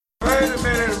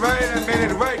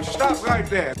stop right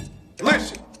there.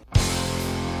 Listen.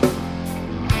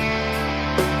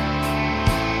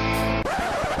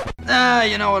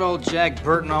 You know what old Jack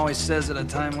Burton always says at a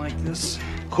time like this?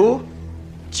 Who?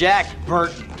 Jack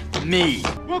Burton. Me.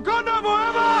 Wakanda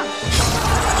forever!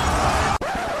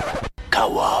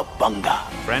 Cowabunga.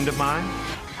 Friend of mine?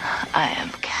 I am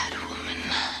Catwoman.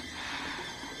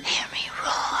 Hear me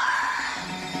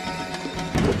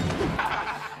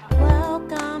roar.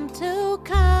 Welcome to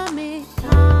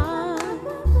Comic-Con,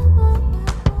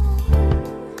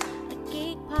 a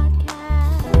geek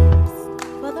podcast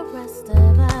for the rest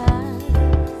of us.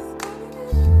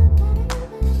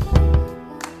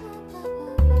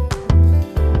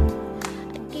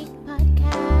 A geek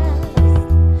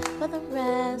podcast for the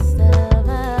rest of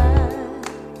us.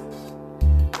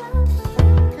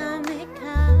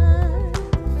 Comic-Con.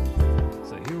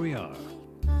 So here we are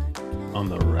on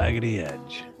the raggedy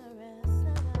edge.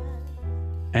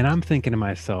 And I'm thinking to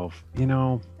myself, you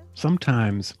know,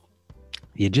 sometimes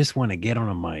you just want to get on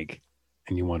a mic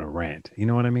and you want to rant. You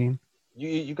know what I mean?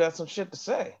 You got some shit to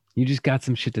say. You just got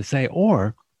some shit to say,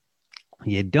 or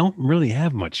you don't really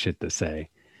have much shit to say,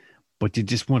 but you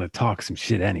just want to talk some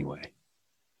shit anyway.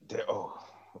 Oh,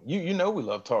 you know we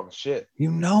love talking shit. You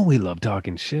know we love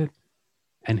talking shit.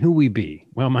 And who we be?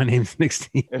 Well, my name's Nick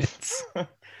Stevens.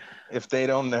 If they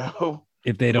don't know.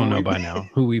 If they don't know by now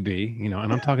who we be, you know,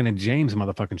 and I'm talking to James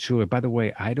motherfucking Schuler. By the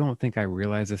way, I don't think I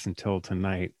realized this until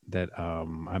tonight that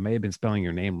I may have been spelling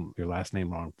your last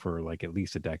name wrong for like at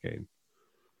least a decade.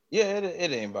 Yeah,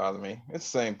 it ain't bother me.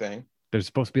 It's the same thing. There's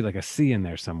supposed to be like a C in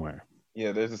there somewhere.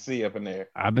 Yeah, there's a C up in there.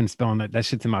 I've been spelling that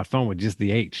shit's in my phone with just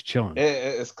the H chilling.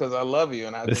 It's because I love you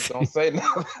and I just don't say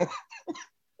nothing.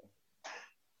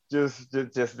 just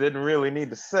didn't really need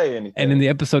to say anything. And in the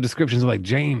episode descriptions, like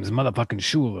James motherfucking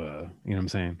Schuler, you know what I'm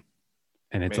saying?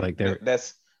 And it's like there.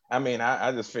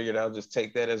 I just figured I'll just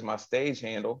take that as my stage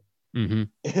handle Mm-hmm.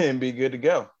 and be good to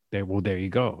go. There you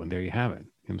go. And there you have it. You know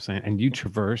what I'm saying? And you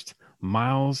traversed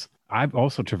miles. I've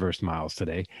also traversed miles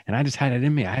today, and I just had it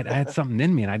in me. I had something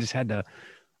in me, and I just had to,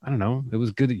 I don't know. It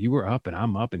was good that you were up and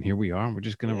I'm up, and here we are, and we're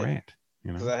just going to rant.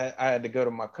 You know? Because I had to go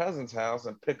to my cousin's house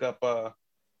and pick up a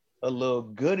little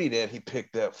goodie that he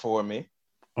picked up for me.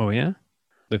 Oh, yeah?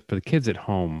 But for the kids at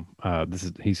home,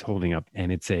 he's holding up,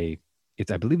 and I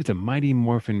believe it's a Mighty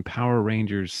Morphin Power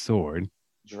Rangers sword.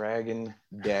 Dragon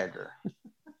dagger.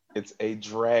 It's a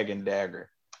dragon dagger.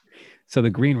 So the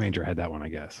Green Ranger had that one, I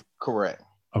guess. Correct.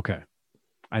 Okay.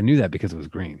 I knew that because it was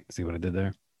green. See what I did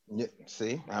there? Yeah,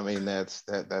 see, I mean, that's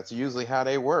usually how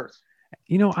they work.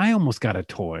 You know, I almost got a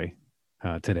toy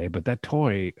today, but that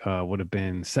toy would have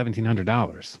been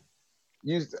 $1,700.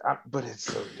 But it's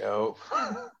so dope.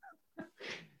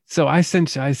 So I sent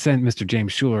Mr.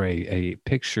 James Schuler a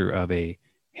picture of a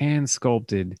hand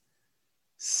sculpted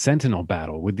Sentinel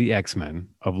battle with the X-Men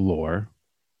of lore.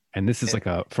 And this is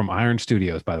from Iron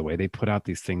Studios, by the way. They put out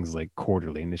these things like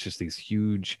quarterly, and it's just these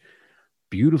huge,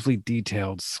 beautifully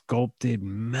detailed, sculpted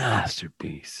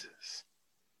masterpieces.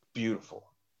 Beautiful.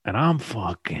 And I'm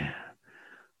fucking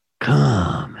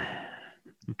coming.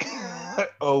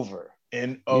 Over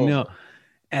and over. You know,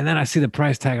 and then I see the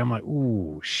price tag. I'm like,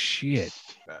 ooh, shit.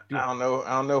 I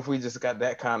don't know if we just got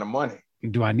that kind of money.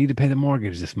 Do I need to pay the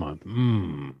mortgage this month?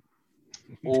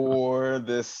 Or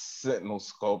this Sentinel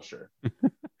sculpture.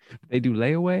 They do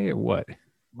layaway or what?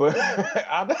 But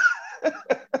I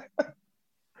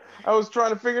was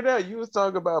trying to figure it out. You was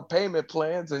talking about payment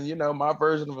plans, and you know my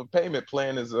version of a payment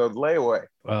plan is a layaway.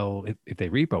 Well, if they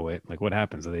repo it, like what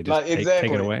happens? Do they just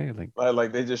take it away?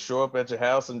 Like they just show up at your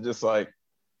house and just like,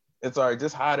 it's all right,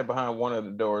 just hide it behind one of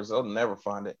the doors. They'll never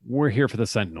find it. We're here for the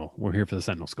Sentinel. We're here for the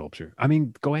Sentinel sculpture. I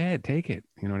mean, go ahead, take it.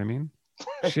 You know what I mean?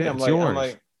 Shit, it's yours. I'm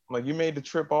like, you made the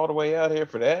trip all the way out here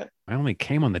for that? I only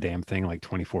came on the damn thing like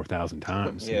 24,000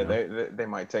 times. Yeah, you know? they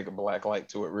might take a black light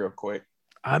to it real quick.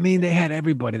 I mean, they had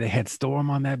everybody. They had Storm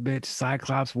on that bitch,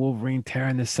 Cyclops, Wolverine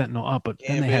tearing the Sentinel up, but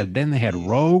then they had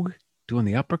Rogue doing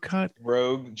the uppercut.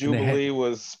 Rogue, Jubilee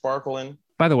was sparkling.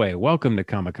 By the way, welcome to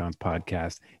Comic-Con's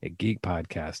podcast, a geek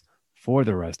podcast for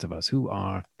the rest of us. Who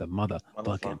are the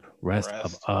motherfucking rest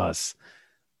of us?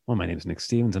 Well, my name is Nick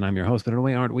Stevens, and I'm your host. But in a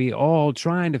way, aren't we all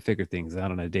trying to figure things out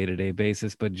on a day-to-day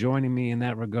basis? But joining me in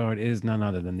that regard is none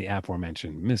other than the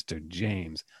aforementioned Mr.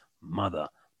 James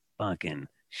motherfucking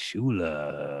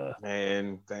Schuler.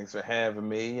 Man, thanks for having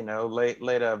me. You know, late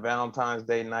Valentine's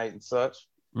Day night and such.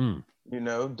 You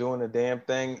know, doing the damn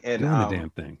thing. And doing the damn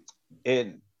thing.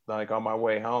 It like on my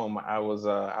way home,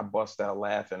 I bust out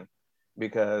laughing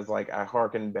because like I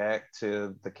hearkened back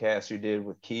to the cast you did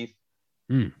with Keith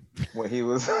when he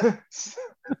was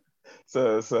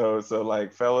So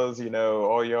like, fellas, you know,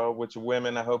 all y'all with your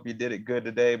women, I hope you did it good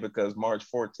today, because March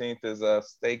 14th is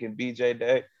Steak and BJ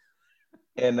Day.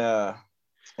 And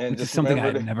Which just is something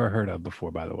I'd never heard of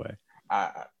before, by the way.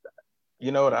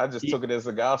 You know what? I just took it as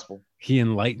a gospel. He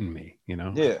enlightened me, you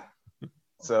know? Yeah.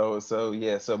 So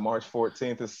March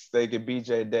 14th is Steak and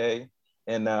BJ Day.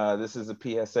 And this is a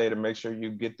PSA to make sure you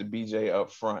get the BJ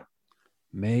up front.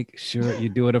 Make sure you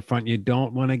do it up front. You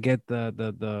don't want to get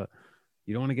the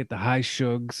you don't want to get the high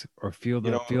shugs or feel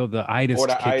the itis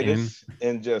kick in.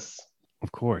 And just,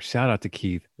 of course, shout out to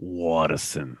Keith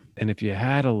Watterson. And if you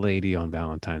had a lady on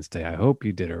Valentine's Day, I hope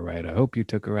you did her right. I hope you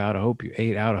took her out. I hope you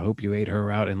ate out. I hope you ate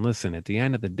her out. And listen, at the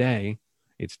end of the day,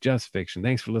 it's just fiction.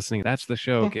 Thanks for listening. That's the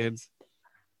show, kids.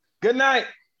 Good night.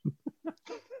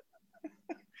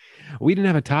 We didn't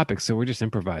have a topic, so we're just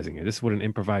improvising it. This is what an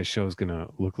improvised show is going to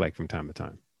look like from time to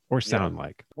time, or sound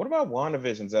like. What about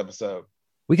WandaVision's episode?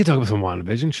 We could talk about some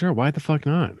WandaVision, sure. Why the fuck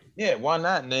not? Yeah, why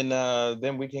not? And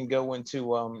then we can go into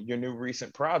your new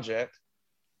recent project.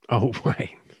 Oh,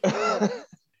 right.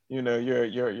 You know,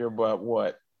 you're about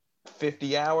what,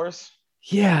 50 hours?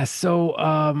 Yeah.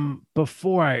 So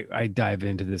before I dive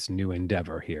into this new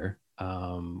endeavor here,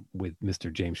 with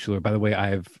Mr. James Schuler. By the way,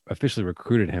 I've officially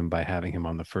recruited him by having him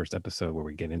on the first episode where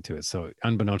we get into it. So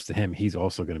unbeknownst to him, he's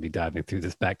also going to be diving through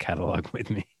this back catalog with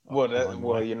me.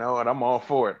 Well, you know what? I'm all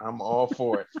for it. I'm all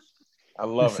for it. I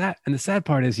love it. And the sad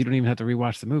part is you don't even have to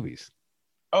rewatch the movies.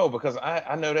 Oh, because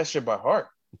I know that shit by heart.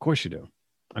 Of course you do.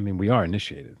 I mean, we are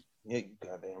initiated. Yeah, you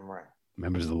goddamn right.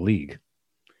 Members of the league.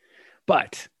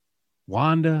 But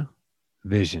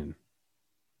WandaVision.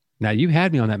 Now, you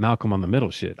had me on that Malcolm on the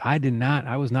Middle shit. I did not.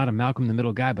 I was not a Malcolm in the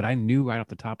Middle guy, but I knew right off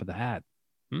the top of the hat.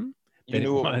 You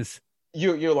knew it was.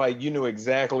 You're like, you knew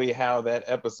exactly how that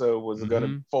episode was going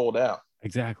to fold out.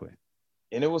 Exactly.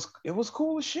 And it was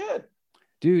cool as shit.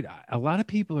 Dude, a lot of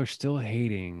people are still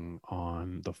hating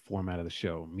on the format of the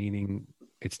show, meaning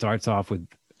it starts off with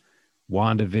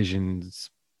WandaVision's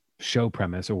show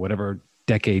premise or whatever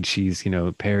decade she's,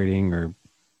 parodying or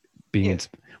being... Yeah.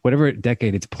 Whatever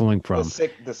decade it's pulling from. The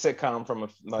sitcom from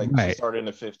she started in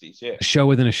the 50s. Yeah. A show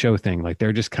within a show thing. Like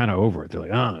they're just kind of over it. They're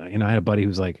like, I had a buddy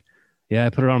who's like, yeah,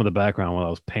 I put it on in the background while I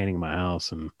was painting my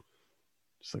house. And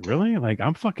just like, really? Like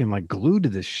I'm fucking like glued to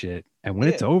this shit. And when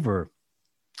it's over,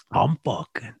 I'm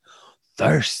fucking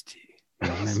thirsty. You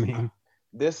know what I mean?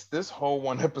 This whole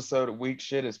one episode a week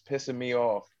shit is pissing me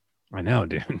off. I know,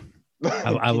 dude.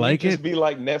 I like it. Just be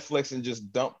like Netflix and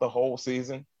just dump the whole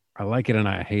season. I like it and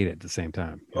I hate it at the same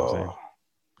time. You know what I'm saying?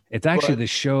 It's actually the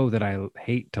show that I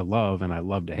hate to love and I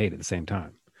love to hate at the same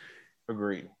time.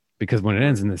 Agreed. Because when it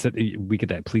ends and we get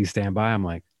that please stand by, I'm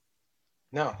like,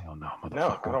 no, hell no,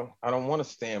 motherfucker. No, I don't want to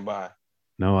stand by.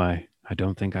 No, I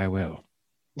don't think I will.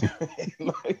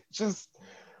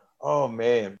 Oh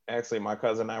man. Actually, my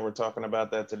cousin and I were talking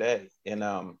about that today.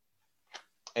 And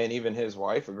even his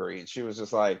wife agreed. She was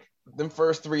just like, them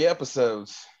first 3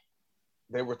 episodes,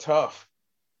 they were tough.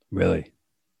 Really?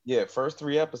 Yeah, first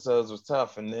 3 episodes was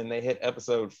tough, and then they hit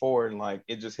episode 4, and like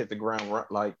it just hit the ground,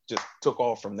 like just took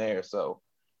off from there. So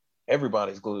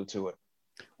everybody's glued to it.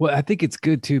 Well, I think it's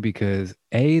good too because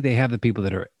they have the people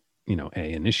that are,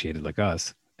 initiated like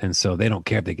us, and so they don't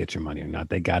care if they get your money or not.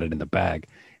 They got it in the bag.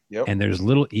 Yep. And there's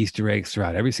little Easter eggs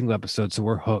throughout every single episode, so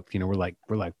we're hooked. We're like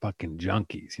fucking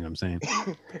junkies. You know what I'm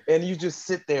saying? And you just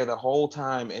sit there the whole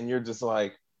time, and you're just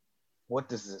like, what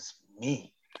does this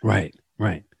mean? Right.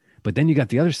 But then you got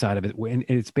the other side of it, and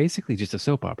it's basically just a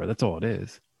soap opera. That's all it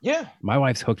is. Yeah. My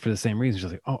wife's hooked for the same reason.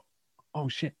 She's like, oh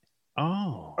shit.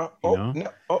 Oh, no.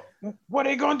 Oh, what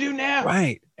are you gonna do now?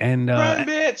 Right. And run,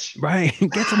 bitch. Right.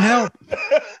 Get some help.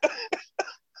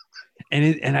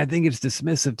 and I think it's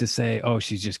dismissive to say, oh,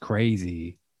 she's just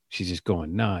crazy. She's just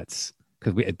going nuts.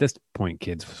 Because at this point,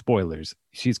 kids, spoilers,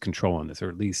 she's controlling this, or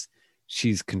at least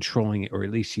she's controlling it, or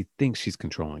at least she thinks she's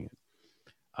controlling it.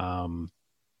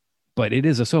 But it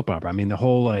is a soap opera. I mean, the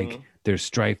whole there's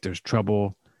strife, there's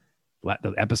trouble.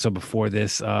 The episode before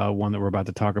this, one that we're about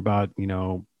to talk about,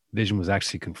 Vision was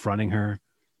actually confronting her,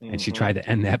 and she tried to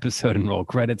end the episode and roll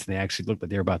credits, and they actually looked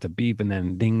like they were about to beep, and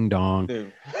then ding dong,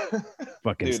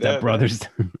 fucking stepbrothers.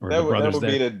 That would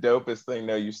be the dopest thing.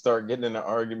 Though you start getting in an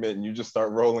argument and you just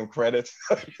start rolling credits.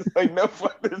 Like, no,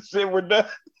 fuck this shit, we're done.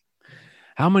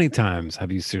 How many times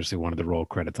have you seriously wanted to roll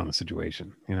credits on a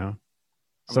situation?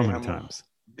 So many times.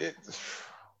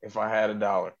 If I had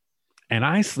 $1. And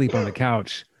I sleep on the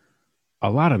couch a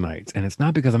lot of nights, and it's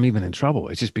not because I'm even in trouble.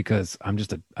 It's just because I'm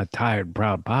just a tired,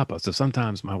 proud papa. So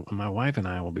sometimes my wife and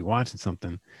I will be watching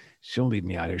something. She'll leave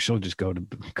me out here. She'll just go to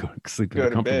sleep in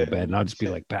a comfortable bed, and I'll just be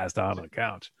like passed out on the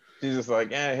couch. She's just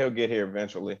like, he'll get here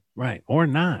eventually. Right. Or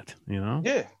not,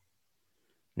 Yeah.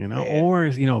 You know, or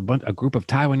a group of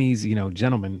Taiwanese,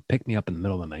 gentlemen pick me up in the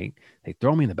middle of the night. They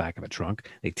throw me in the back of a trunk.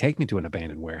 They take me to an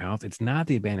abandoned warehouse. It's not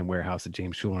the abandoned warehouse that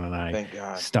James Shulen and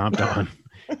I stomped on,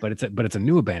 but it's a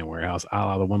new abandoned warehouse, a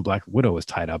la the one Black Widow was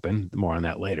tied up in. More on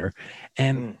that later,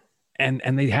 and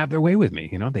they have their way with me.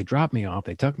 They drop me off.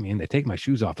 They tuck me in. They take my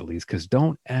shoes off at least, because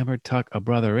don't ever tuck a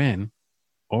brother in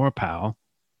or a pal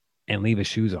and leave his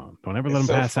shoes on. Don't ever let him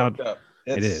pass out.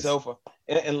 It's so fun.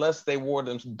 Unless they wore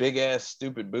them big ass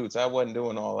stupid boots. I wasn't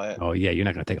doing all that. Oh yeah, you're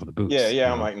not gonna take off the boots.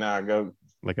 Yeah. I'm like, nah, go.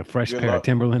 Like a fresh pair of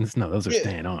Timberlands. No, those are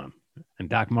staying on. And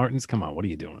Doc Martens, come on, what are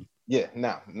you doing? Yeah,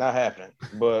 no, not happening.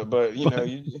 But but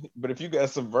if you got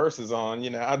some verses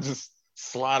on, I'll just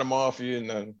slide them off you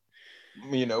and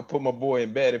put my boy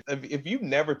in bed. If you've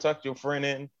never tucked your friend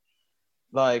in,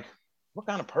 like, what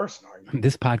kind of person are you?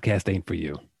 This podcast ain't for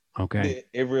you. Okay.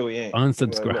 It really ain't.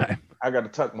 Unsubscribe. Look, I got to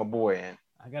tuck my boy in.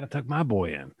 I got to tuck my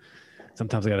boy in.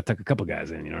 Sometimes I got to tuck a couple guys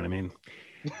in, you know what I mean?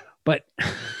 But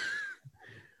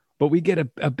we get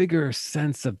a bigger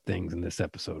sense of things in this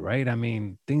episode, right? I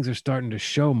mean, things are starting to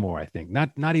show more, I think.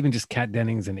 Not even just Kat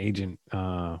Dennings and Agent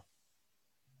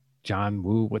John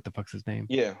Woo. What the fuck's his name?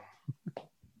 Yeah.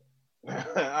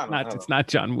 It's not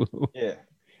John Woo. Yeah.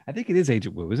 I think it is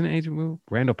Agent Woo. Isn't it Agent Woo?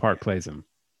 Randall Park plays him.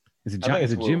 Is it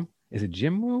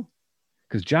Jim Woo?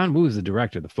 Because John Woo is the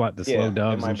director, the slow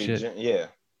doves and shit.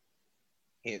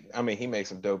 He makes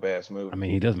some dope ass movies. I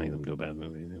mean, he does make some dope ass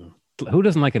movies. Who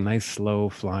doesn't like a nice slow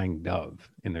flying dove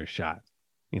in their shot?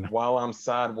 While I'm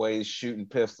sideways shooting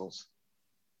pistols.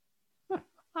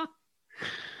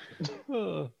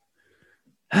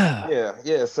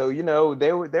 yeah. So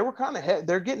they were kind of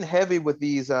they're getting heavy with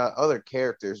these other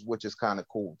characters, which is kind of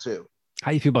cool too.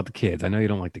 How do you feel about the kids? I know you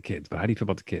don't like the kids, but how do you feel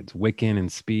about the kids? Wiccan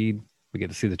and Speed. We get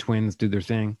to see the twins do their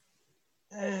thing.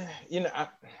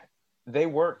 They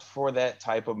worked for that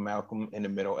type of Malcolm in the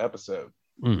Middle episode.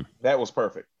 That was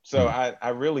perfect. So I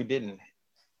really didn't.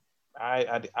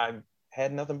 I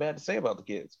had nothing bad to say about the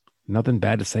kids. Nothing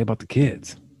bad to say about the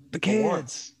kids. The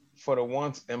kids. For the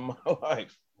once in my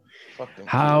life.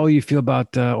 How you feel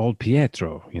about old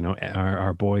Pietro?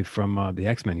 Our boy from the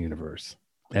X-Men universe,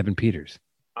 Evan Peters.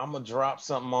 I'm gonna drop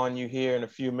something on you here in a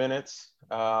few minutes.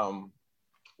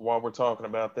 While we're talking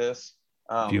about this,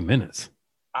 few minutes.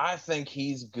 I think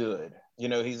he's good.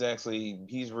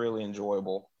 He's really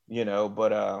enjoyable.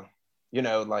 But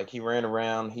like he ran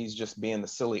around, he's just being the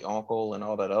silly uncle and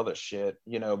all that other shit.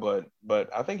 But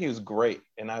I think he was great,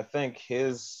 and I think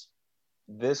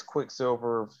this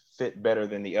Quicksilver fit better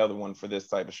than the other one for this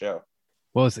type of show.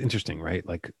 Well, it's interesting, right?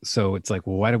 Like, so it's like,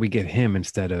 well, why do we get him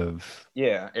instead of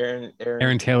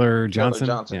Aaron Taylor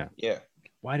Johnson? Yeah.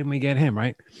 Why didn't we get him,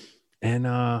 right? And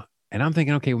I'm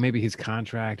thinking, okay, well, maybe his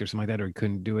contract or something like that, or he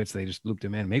couldn't do it, so they just looped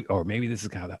him in. Maybe this is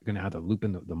going to have to loop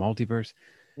in the multiverse.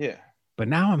 Yeah. But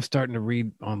now I'm starting to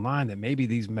read online that maybe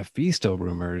these Mephisto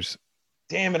rumors,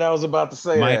 damn it, I was about to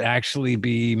say might that. actually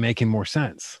be making more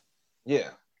sense.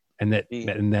 Yeah. And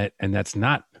that's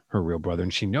not her real brother,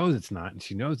 and she knows it's not, and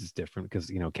she knows it's different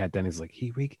because Kat Dennings like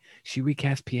she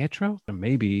recast Pietro, and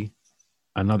maybe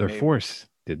another force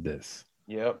did this.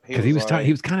 Yep, because he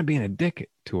was kind of being a dick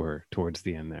to her towards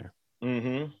the end there.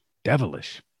 Mm-hmm.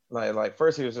 Devilish. Like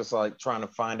first he was just like trying to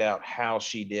find out how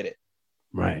she did it.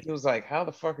 Right. He was like, "How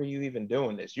the fuck are you even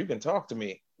doing this? You can talk to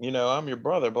me. I'm your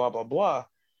brother. Blah blah blah."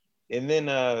 And then,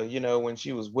 when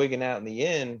she was wigging out in the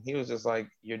end, he was just like,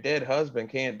 "Your dead husband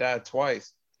can't die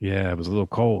twice." Yeah, it was a little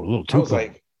cold, a little too cold.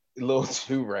 Like a little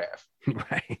too rough.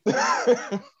 Right.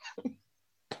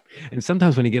 And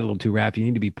sometimes when you get a little too rough, you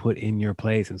need to be put in your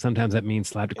place. And sometimes that means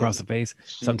slapped across the face.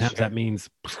 Sometimes that means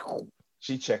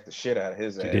she checked the shit out of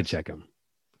his ass. She did check him.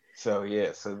 So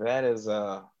yeah, so that is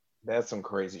that's some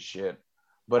crazy shit.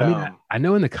 But I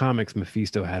know in the comics,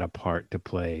 Mephisto had a part to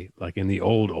play, like in the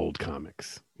old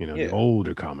comics, the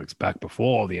older comics back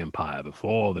before the Empire,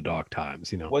 before the Dark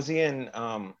Times, Was he in,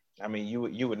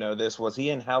 you would know this, was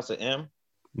he in House of M?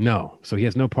 No. So he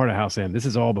has no part of House of M. This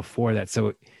is all before that.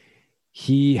 So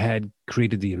he had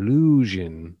created the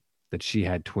illusion that she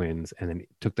had twins and then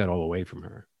took that all away from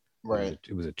her. Right.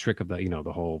 It was a trick of the,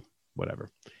 the whole whatever.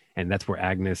 And that's where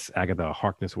Agatha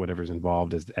Harkness, whatever is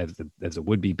involved as a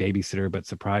would-be babysitter, but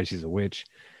surprise, she's a witch.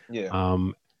 Yeah.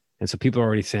 And so people are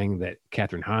already saying that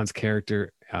Catherine Hahn's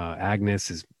character, Agnes,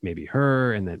 is maybe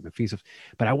her, and that Mephisto.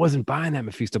 But I wasn't buying that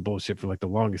Mephisto bullshit for like the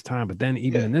longest time. But then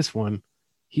even in this one,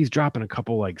 he's dropping a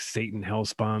couple like Satan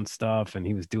Hellspawn stuff, and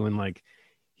he was doing like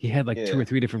he had like 2 or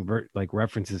 3 different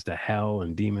references to hell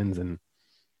and demons, and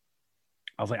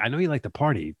I was like, I know you like to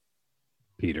party,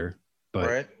 Peter, but.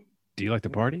 Right. Do you like to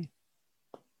party?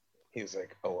 He was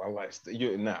like, "Oh, I like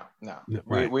no.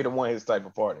 Right. We don't want his type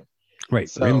of party." Right.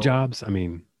 So, rim jobs. I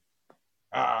mean,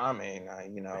 I mean,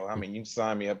 you can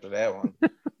sign me up to that one.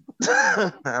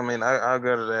 I mean, I'll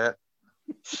go to that.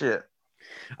 Shit.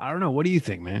 I don't know. What do you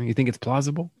think, man? You think it's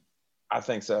plausible? I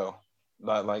think so.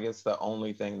 Like it's the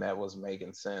only thing that was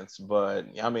making sense. But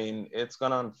I mean, it's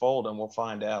gonna unfold and we'll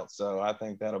find out. So I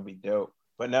think that'll be dope.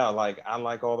 But no, like I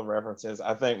like all the references.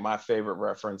 I think my favorite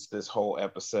reference this whole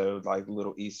episode, like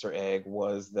little Easter egg,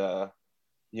 was the,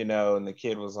 and the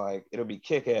kid was like, it'll be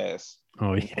kick ass.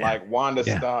 Oh yeah. Like Wanda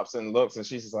stops and looks and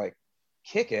she's just like,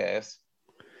 kick ass.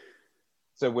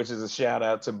 So which is a shout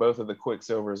out to both of the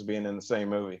Quicksilvers being in the same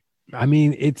movie. I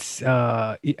mean, it's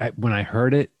when I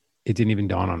heard it, it didn't even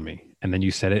dawn on me. And then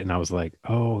you said it and I was like,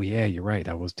 oh yeah, you're right.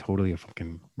 That was totally a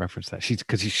fucking reference to that.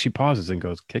 She pauses and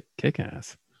goes, kick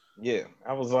ass. Yeah.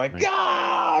 I was like,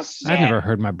 gosh. I've never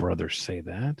heard my brother say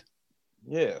that.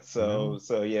 Yeah. So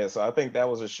I think that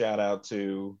was a shout out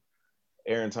to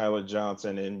Aaron Tyler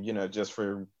Johnson and, just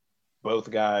for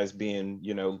both guys being,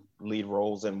 lead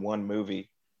roles in one movie,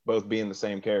 both being the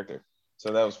same character.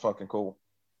 So that was fucking cool.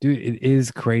 Dude, it is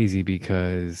crazy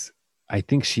because I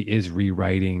think she is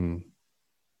rewriting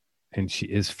and she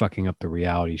is fucking up the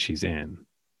reality she's in.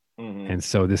 Mm-hmm. And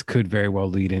so this could very well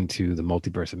lead into the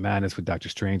multiverse of madness with Doctor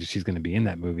Strange. She's going to be in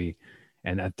that movie.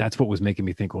 And that's what was making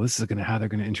me think, well, this is how they're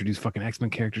going to introduce fucking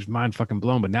X-Men characters, mind fucking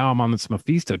blown. But now I'm on this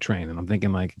Mephisto train and I'm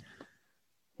thinking like,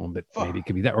 well, but maybe it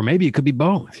could be that, or maybe it could be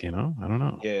both, I don't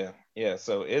know. Yeah.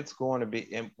 So it's going to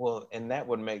be, and that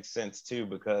would make sense too,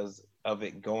 because of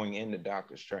it going into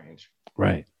Doctor Strange.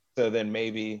 Right. So then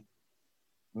maybe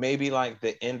like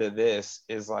the end of this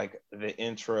is like the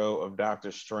intro of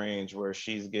Doctor Strange where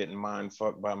she's getting mind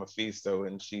fucked by Mephisto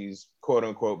and she's quote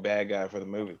unquote bad guy for the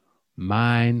movie.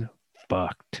 Mind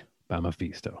fucked by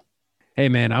Mephisto. Hey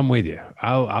man, I'm with you.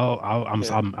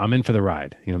 I'm in for the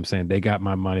ride. You know what I'm saying? They got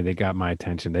my money. They got my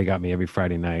attention. They got me every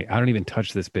Friday night. I don't even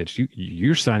touch this bitch.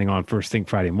 You're signing on first thing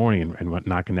Friday morning and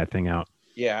knocking that thing out.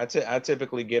 Yeah, I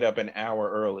typically get up an hour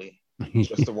early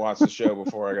just to watch the show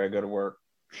before I gotta go to work.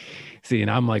 See,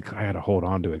 and I'm like, I gotta hold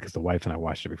on to it because the wife and I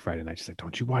watched it every Friday night. She's like,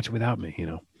 "Don't you watch it without me?"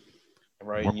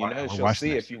 Right? She'll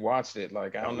see if you watched it.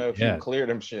 Like, I don't know if you clear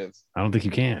them shits. I don't think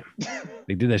you can.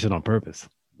 They did that shit on purpose.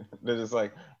 They're just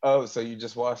like, oh, so you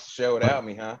just watched the show without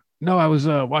me, huh? No, I was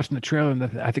watching the trailer and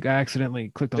I think I accidentally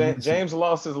clicked on James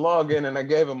lost his login and I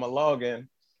gave him a login.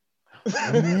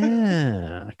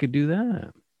 Yeah, I could do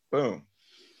that. Boom.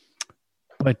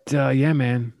 But yeah,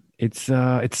 man, it's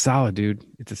solid, dude.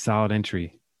 It's a solid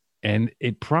entry. And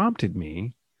it prompted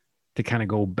me to kind of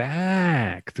go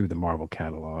back through the Marvel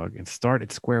catalog and start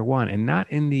at square one, and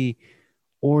not in the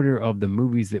order of the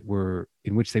movies that were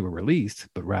in which they were released,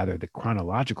 but rather the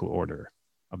chronological order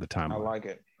of the timeline.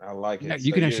 I like it. Yeah,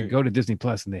 you can actually go to Disney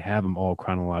Plus and they have them all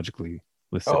chronologically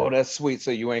listed. Oh, that's sweet. So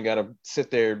you ain't got to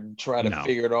sit there and try to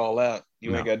figure it all out.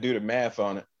 You ain't got to do the math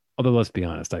on it. Although, let's be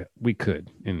honest, we could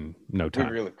in no time.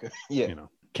 We really could. Yeah.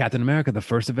 Captain America, the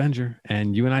first Avenger.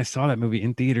 And you and I saw that movie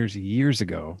in theaters years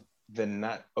ago.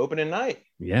 Opening night.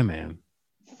 Yeah, man.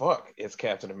 Fuck, it's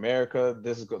Captain America.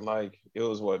 This is good. Like, it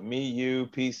was me, you,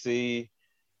 PC.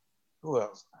 Who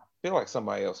else? I feel like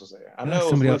somebody else was there. I know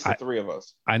it was at least the three of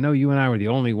us. I know you and I were the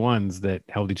only ones that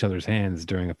held each other's hands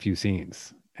during a few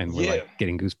scenes and were like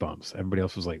getting goosebumps. Everybody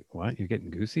else was like, what? You're getting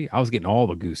goosey? I was getting all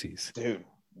the goosies. Dude,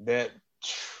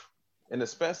 and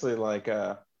especially like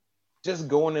just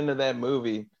going into that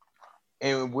movie,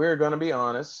 and we're going to be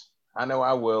honest, I know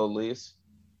I will at least,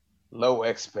 low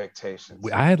expectations.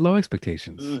 I had low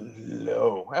expectations.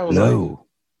 Low. I was like,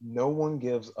 no one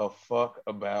gives a fuck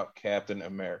about Captain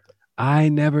America. I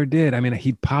never did. I mean,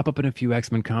 he'd pop up in a few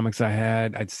X-Men comics I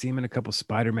had. I'd see him in a couple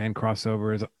Spider-Man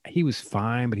crossovers. He was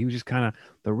fine, but he was just kind of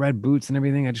the red boots and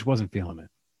everything. I just wasn't feeling it.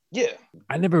 Yeah.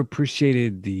 I never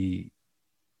appreciated the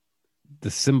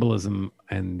symbolism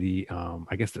and the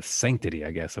I guess the sanctity,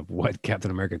 of what Captain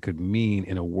America could mean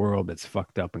in a world that's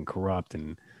fucked up and corrupt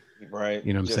and right.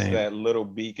 You know what I'm saying? That little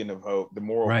beacon of hope, the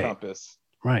moral compass.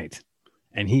 Right.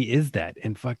 And he is that.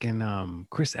 And fucking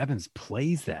Chris Evans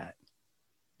plays that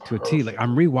to a T. Like,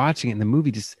 I'm rewatching it and the movie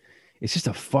it's just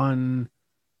a fun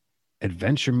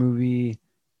adventure movie.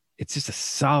 It's just a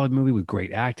solid movie with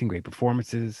great acting, great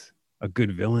performances, a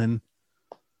good villain.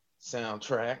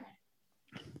 Soundtrack's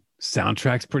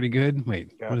pretty good.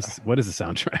 Wait, what is the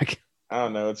soundtrack? I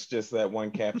don't know. It's just that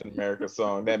one Captain America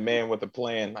song. That Man with a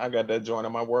Plan. I got that joint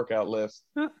on my workout list.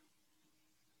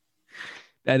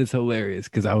 That is hilarious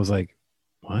because I was like,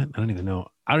 what? I don't even know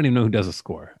who does the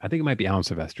score. I think it might be Alan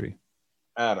Silvestri.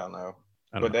 I don't know.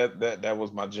 That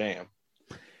was my jam.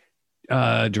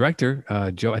 Director,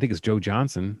 Joe, I think it's Joe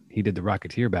Johnson. He did The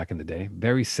Rocketeer back in the day.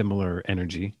 Very similar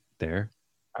energy there.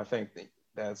 I think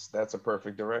that's a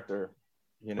perfect director,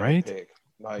 right? pick.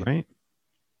 Like, right?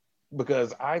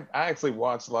 Because I actually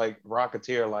watched like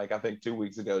Rocketeer like I think 2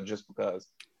 weeks ago just because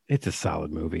It's a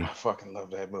solid movie. I fucking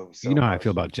love that movie. So you know how I much.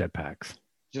 feel about jetpacks.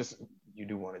 Just you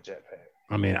do want a jetpack.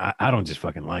 I mean, I don't just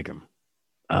fucking like them.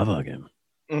 I fucking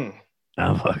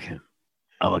love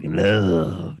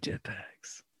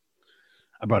jetpacks.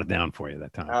 I brought it down for you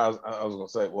that time. I was gonna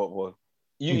say, well,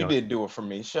 you did do it for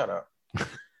me. Shut up.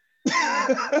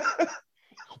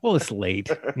 Well, it's late.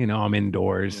 I'm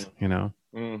indoors.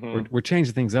 Mm-hmm. We're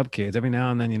changing things up, kids. Every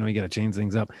now and then, you got to change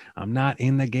things up. I'm not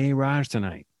in the garage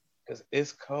tonight because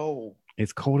it's cold.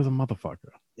 It's cold as a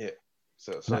motherfucker. Yeah.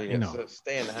 So stay in the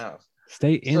house.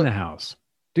 Stay in the house,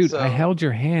 dude. I held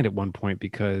your hand at one point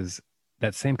because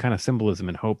that same kind of symbolism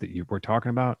and hope that you were talking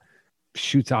about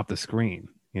shoots off the screen.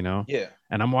 Yeah.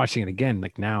 And I'm watching it again,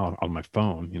 like now on my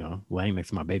phone. Laying next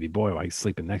to my baby boy while he's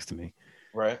sleeping next to me.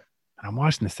 Right. And I'm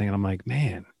watching this thing, and I'm like,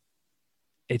 man,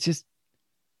 it's just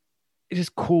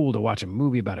cool to watch a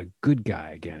movie about a good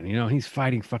guy again. He's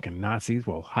fighting fucking Nazis,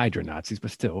 well, Hydra Nazis,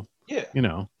 but still, yeah,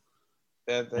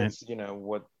 that's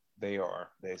what they are.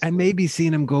 Basically. And maybe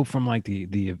seeing him go from like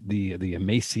the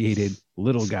emaciated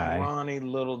little guy, scrawny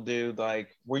little dude. Like,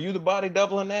 were you the body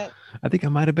double in that? I think I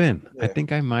might have been. Yeah.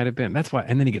 That's why.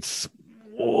 And then he gets,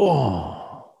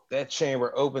 whoa! That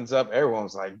chamber opens up.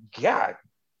 Everyone's like, God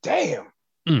damn!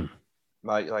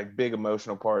 Like big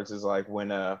emotional parts is like when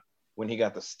he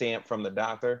got the stamp from the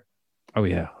doctor. Oh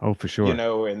yeah. Oh, for sure.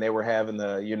 And they were having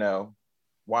the,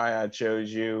 why I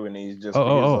chose you. And he's just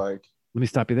like, let me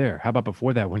stop you there. How about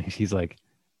before that when he's like,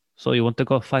 so you want to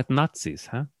go fight Nazis,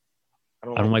 huh?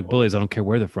 I don't like bullies. I don't care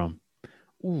where they're from.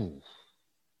 Ooh.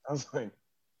 I was like,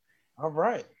 all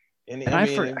right. And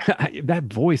that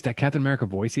voice, that Captain America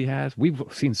voice he has, we've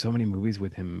seen so many movies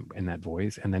with him in that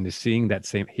voice. And then just hearing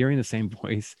the same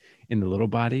voice in the little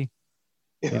body,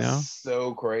 it's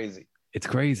so crazy. It's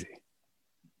crazy.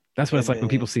 That's what it's like when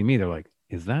people see me. They're like,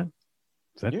 "Is that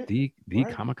the right.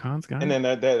 Comic-Cons guy?" And then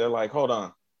they're like, "Hold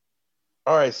on,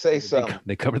 all right, say something."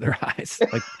 They cover their eyes,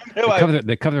 like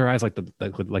they cover their eyes like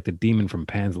the demon from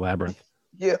Pan's Labyrinth.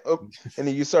 Yeah, and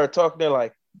then you start talking. They're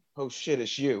like, "Oh shit,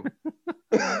 it's you."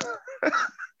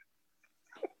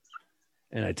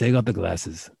 And I take off the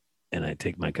glasses and I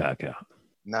take my cock out.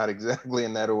 Not exactly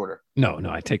in that order. No,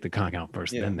 I take the cock out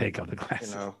first, then take off the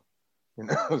glasses. So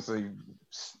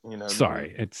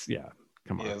sorry,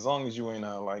 come on. Yeah, as long as you ain't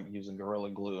like using Gorilla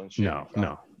Glue and shit. No,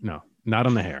 not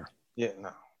on the hair. Yeah,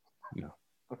 no,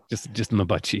 just in the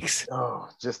butt cheeks. Oh,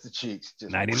 just the cheeks.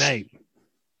 Just nighty night.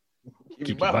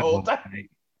 Keep my whole time.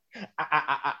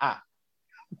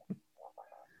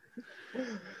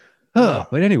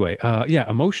 But anyway,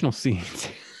 emotional scenes.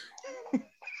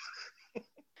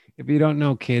 If you don't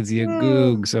know, kids, you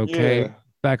googs, okay? Yeah.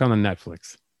 Back on the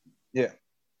Netflix. Yeah.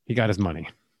 He got his money.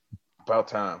 About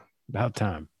time.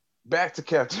 Back to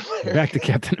Captain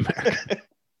America.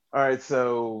 All right,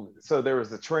 so there was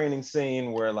the training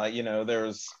scene where like, there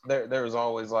was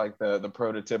always like the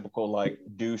prototypical like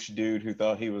douche dude who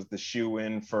thought he was the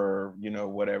shoe-in for,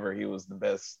 whatever, he was the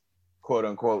best quote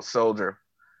unquote soldier.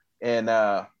 And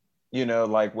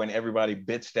like when everybody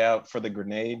bitched out for the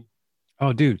grenade.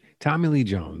 Oh, dude, Tommy Lee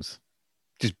Jones,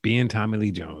 just being Tommy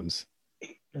Lee Jones.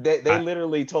 They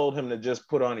literally told him to just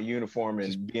put on a uniform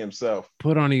and be himself.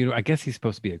 I guess he's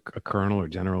supposed to be a colonel or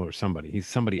general or somebody. He's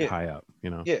somebody high up,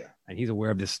 Yeah. And he's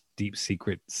aware of this deep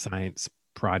secret science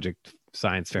fair project.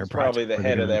 Probably the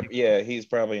head of that. Yeah, he's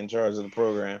probably in charge of the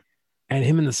program. And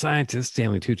him and the scientist,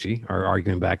 Stanley Tucci, are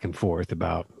arguing back and forth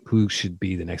about who should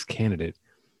be the next candidate.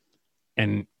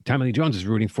 And Tommy Lee Jones is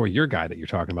rooting for your guy that you're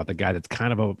talking about, the guy that's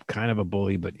kind of a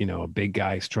bully, but a big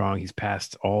guy, strong. He's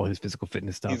past all his physical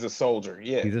fitness stuff. He's a soldier,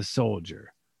 yeah. He's a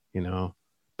soldier,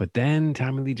 But then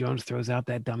Tommy Lee Jones throws out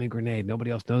that dummy grenade.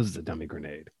 Nobody else knows it's a dummy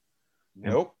grenade.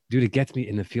 Nope. And, dude, it gets me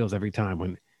in the feels every time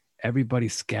when everybody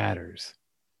scatters.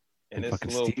 And this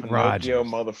little Steve Pinocchio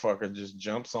motherfucker just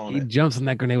jumps on it. He jumps on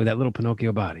that grenade with that little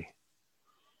Pinocchio body.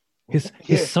 He's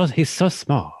so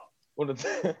small.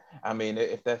 I mean,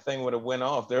 if that thing would have went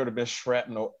off, there would have been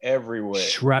shrapnel everywhere.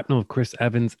 Shrapnel of Chris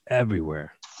Evans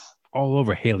everywhere. All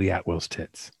over Haley Atwell's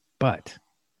tits. But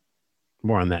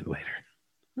more on that later.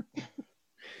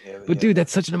 But dude,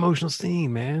 that's such an emotional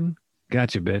scene, man.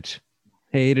 Gotcha, bitch.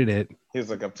 Hated it. He was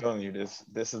like, I'm telling you, this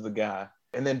is the guy.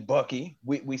 And then Bucky,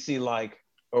 we see like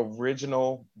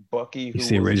original Bucky. You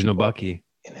see original Bucky.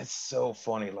 And it's so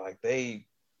funny. Like they've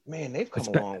come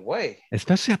a long way.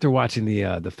 Especially after watching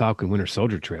the Falcon Winter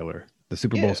Soldier trailer, the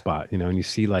Super Bowl spot, and you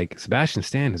see like Sebastian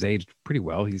Stan has aged pretty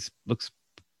well. Looks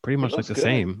pretty much like the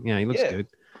same. Yeah, he looks good.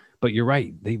 But you're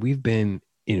right. We've been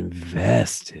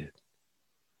invested.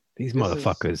 These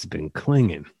motherfuckers have been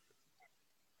clinging.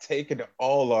 taken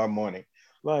all our money.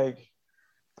 Like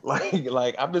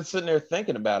I've been sitting there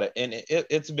thinking about it, and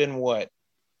it's been what,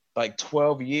 like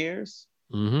 12 years?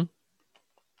 Mm-hmm.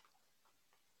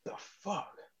 The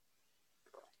fuck?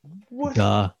 What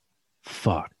the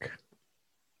fuck?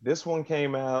 This one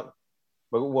came out,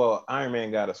 but well, Iron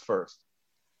Man got us first.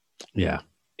 Yeah.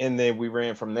 And then we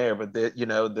ran from there. But this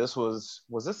was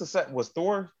this a set? Was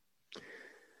Thor?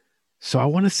 So I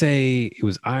want to say it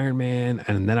was Iron Man,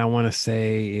 and then I want to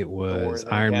say it was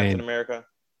Thor, Iron Captain Man. America.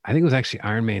 I think it was actually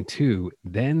Iron Man 2,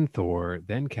 then Thor,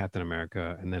 then Captain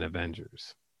America, and then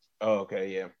Avengers. Oh,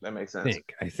 okay, yeah, that makes sense.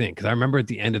 I think because I remember at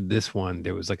the end of this one,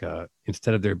 there was like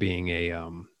instead of there being a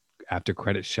after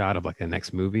credit shot of like the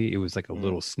next movie, it was like a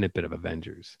little snippet of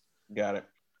Avengers. Got it.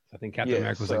 I think Captain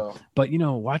America was like, but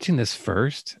watching this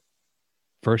first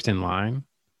in line,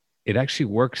 it actually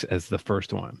works as the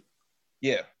first one.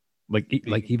 Yeah. Like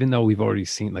even though we've already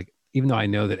seen, like, even though I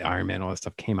know that Iron Man, all that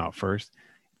stuff came out first,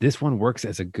 this one works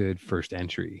as a good first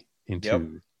entry into, you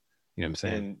know what I'm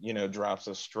saying? And, drops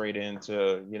us straight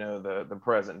into, the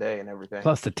present day and everything.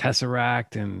 Plus the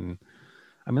Tesseract. And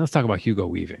I mean, let's talk about Hugo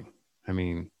Weaving. I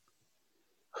mean,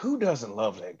 who doesn't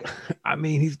love that guy? I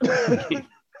mean, he's great.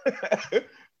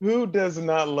 Who does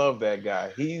not love that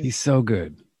guy? He's so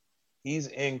good. He's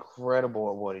incredible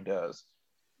at what he does.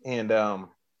 And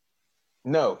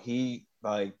no, he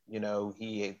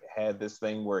he had this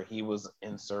thing where he was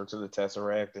in search of the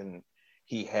Tesseract, and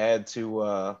he had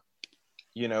to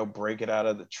break it out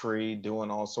of the tree, doing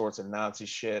all sorts of Nazi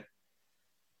shit.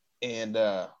 And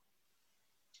I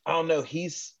don't know,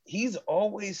 he's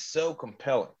always so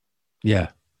compelling. Yeah.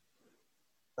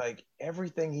 Like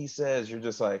everything he says, you're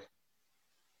just like,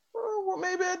 well,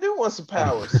 maybe I do want some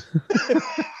powers.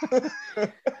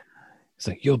 It's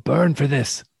like, you'll burn for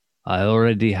this. I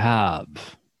already have,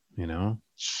 Yeah.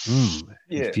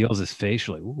 He feels his face,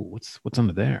 like, ooh, what's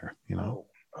under there?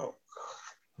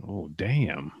 Oh,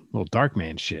 damn. Little dark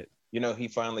man shit. He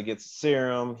finally gets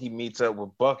serum. He meets up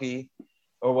with Bucky.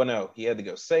 Oh, well, no, he had to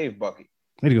go save Bucky.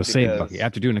 He had to go save Bucky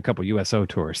after doing a couple USO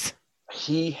tours.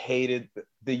 He hated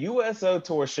the USO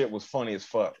tour shit. Was funny as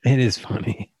fuck. It is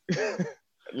funny.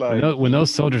 Like when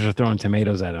those soldiers are throwing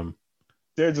tomatoes at him,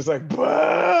 they're just like,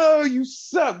 "Whoa, you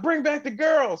suck! Bring back the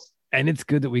girls." And it's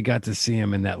good that we got to see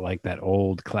him in that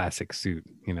old classic suit,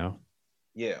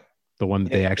 Yeah, the one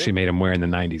that they actually made him wear in the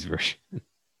 '90s version.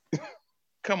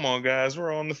 Come on, guys,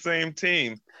 we're on the same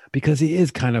team. Because he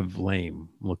is kind of lame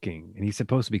looking, and he's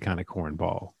supposed to be kind of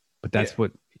cornball, but that's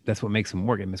what makes him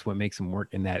work, and that's what makes him work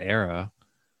in that era.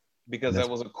 Because that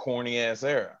was a corny ass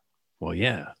era. Well,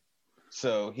 yeah.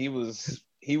 So he was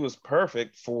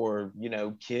perfect for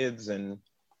kids and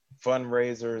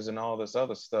fundraisers and all this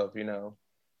other stuff.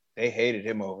 They hated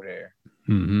him over there.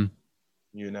 Mm-hmm.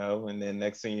 And then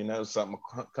next thing you know, something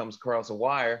comes across a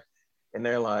wire, and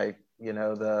they're like,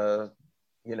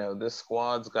 this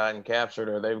squad's gotten captured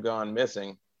or they've gone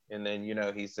missing. And then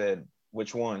he said,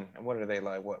 which one? And what are they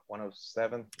like? What,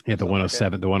 107? Yeah, the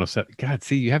 107. Like the 107. God,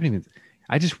 see, you haven't even.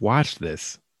 I just watched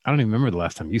this. I don't even remember the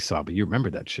last time you saw it, but you remember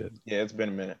that shit. Yeah, it's been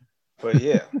a minute. But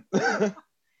yeah.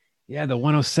 Yeah, the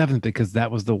 107, because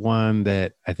that was the one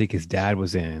that I think his dad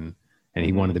was in, and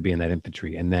he wanted to be in that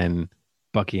infantry. And then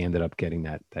Bucky ended up getting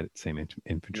that same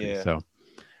infantry. Yeah.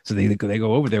 So they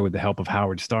go over there with the help of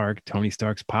Howard Stark, Tony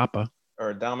Stark's papa.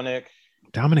 Or Dominic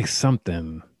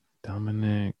something.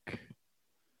 Dominic.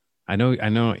 I know.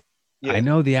 Yeah. I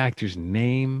know the actor's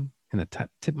name in the tip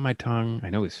of my tongue. I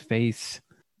know his face.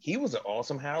 He was an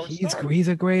awesome Howard Stark. He's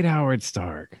a great Howard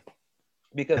Stark.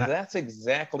 Because that's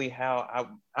exactly how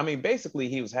I mean, basically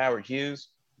he was Howard Hughes,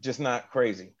 just not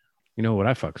crazy. You know what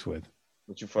I fucks with?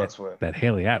 What you fucks with? That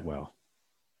Haley Atwell.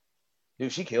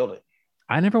 Dude, she killed it.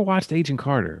 I never watched Agent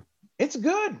Carter. It's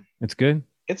good. It's good?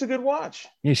 It's a good watch.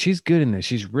 Yeah, she's good in this.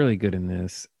 She's really good in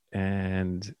this.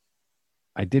 And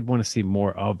I did want to see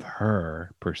more of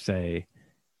her, per se.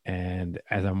 And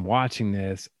as I'm watching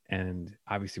this, and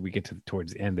obviously we get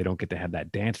towards the end, they don't get to have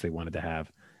that dance they wanted to have.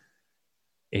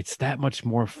 It's that much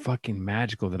more fucking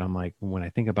magical that I'm like, when I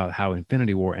think about how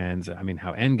Infinity War ends, I mean,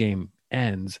 how Endgame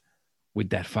ends with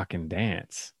that fucking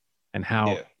dance. And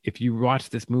how if you watch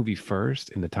this movie first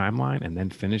in the timeline and then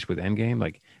finish with Endgame,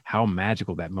 like how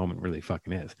magical that moment really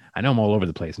fucking is. I know I'm all over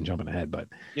the place and jumping ahead, but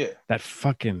that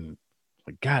fucking,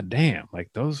 like, goddamn, like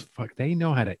those they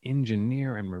know how to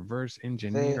engineer and reverse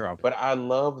engineer. But I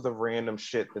love the random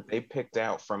shit that they picked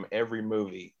out from every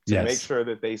movie to make sure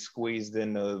that they squeezed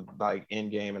in the like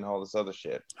Endgame and all this other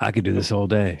shit. I could do this all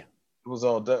day. It was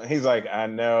all done. He's like, I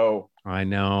know.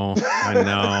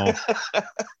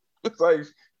 It's like,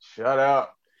 shut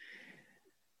up.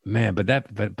 Man, but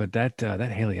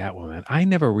that Haley Atwell, man, I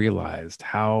never realized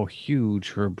how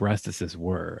huge her breastises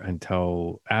were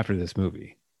until after this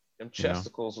movie. Them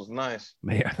chesticles was nice.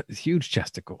 Yeah, huge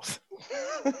chesticles.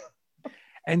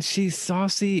 And she's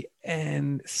saucy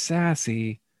and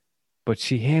sassy, but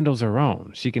she handles her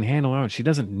own. She can handle her own. She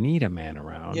doesn't need a man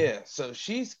around. Yeah, so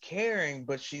she's caring,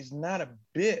 but she's not a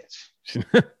bitch.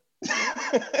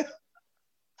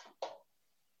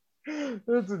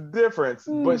 That's a difference.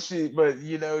 But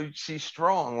she's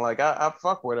strong. Like I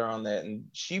fuck with her on that. And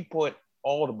she put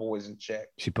all the boys in check.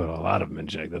 She put a lot of them in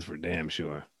check, that's for damn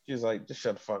sure. She's like, just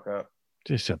shut the fuck up.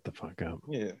 Just shut the fuck up.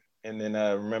 Yeah. And then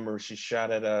remember she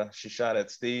shot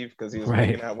at Steve because he was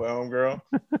making out with homegirl.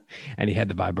 And he had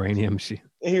the vibranium.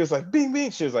 And he was like, bing,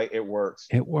 bing. She was like, it works.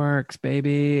 It works,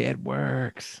 baby. It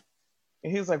works.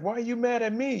 And he was like, why are you mad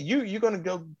at me? You're gonna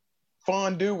go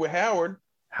fondue with Howard.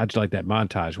 How'd you like that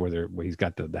montage where he's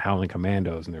got the Howling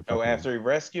Commandos and they're fucking... after he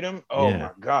rescued him? Oh my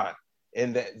God.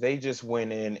 And they just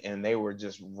went in and they were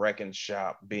just wrecking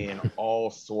shop, being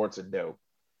all sorts of dope.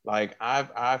 Like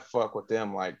I fuck with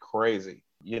them like crazy.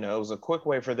 You know, it was a quick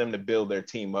way for them to build their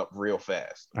team up real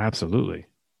fast. Absolutely.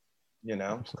 You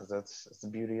know, because that's the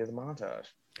beauty of the montage.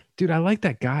 Dude, I like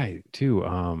that guy too.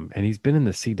 And he's been in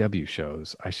the CW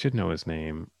shows. I should know his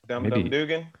name. Dum Dum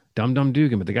Dugan. Dum Dum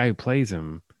Dugan, but the guy who plays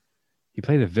him, he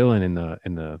played a villain in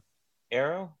the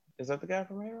Arrow. Is that the guy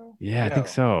from Arrow? Yeah, I think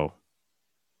so.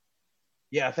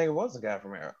 Yeah, I think it was the guy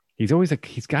from Arrow. He's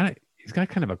got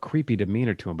kind of a creepy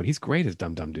demeanor to him, but he's great as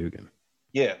Dum Dum Dugan.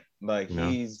 Yeah, like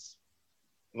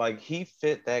he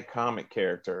fit that comic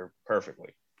character perfectly.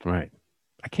 Right.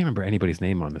 I can't remember anybody's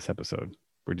name on this episode.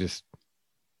 It's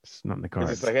not in the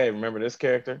cards. It's just like, hey, remember this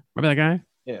character? Remember that guy?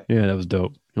 Yeah. Yeah, that was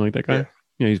dope. You like that guy?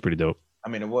 Yeah, he's pretty dope.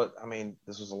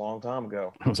 This was a long time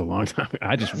ago. It was a long time.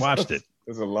 I just watched it. It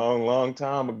was a long, long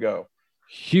time ago.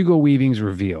 Hugo Weaving's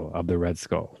reveal of the Red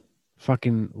Skull.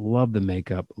 Fucking love the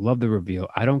makeup. Love the reveal.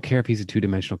 I don't care if he's a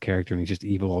two-dimensional character and he's just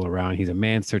evil all around. He's a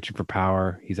man searching for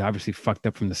power. He's obviously fucked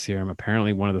up from the serum.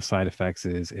 Apparently, one of the side effects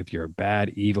is if you're a bad,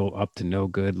 evil, up to no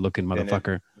good looking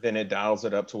motherfucker. Then it dials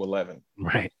it up to 11.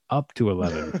 Right. Up to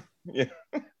 11. Yeah.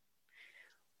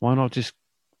 Why not just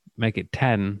make it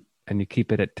 10 and you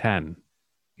keep it at 10?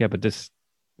 Yeah, but this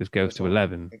goes to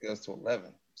 11. It goes to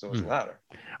 11. So it's louder.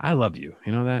 I love you.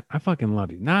 You know that? I fucking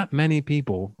love you. Not many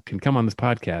people can come on this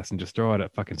podcast and just throw out a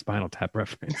fucking Spinal Tap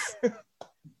reference. It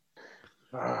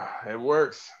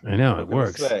works. I know it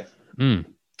works. But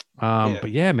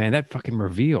yeah, man, that fucking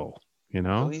reveal, you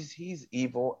know? So he's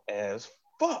evil as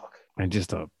fuck. And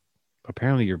just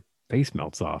apparently your face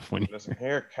melts off when there's some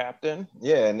hair, Captain.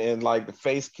 Yeah, and then like the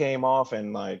face came off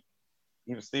and like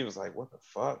even Steve was like, what the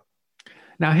fuck?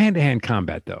 Now, hand-to-hand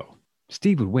combat though.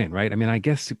 Steve would win, right? I mean, I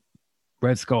guess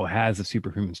Red Skull has the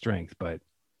superhuman strength, but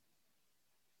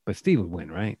Steve would win,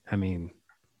 right? I mean,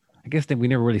 I guess that we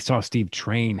never really saw Steve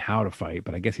train how to fight,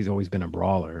 but I guess he's always been a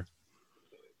brawler.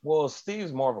 Well,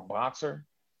 Steve's more of a boxer.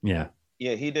 Yeah.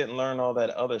 Yeah, he didn't learn all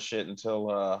that other shit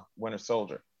until Winter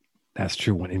Soldier. That's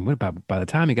true. And by the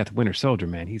time he got to Winter Soldier,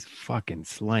 man, he's fucking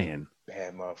slaying.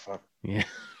 Bad motherfucker. Yeah.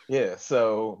 Yeah,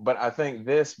 so, but I think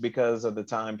this, because of the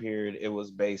time period it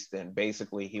was based in,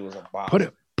 basically he was a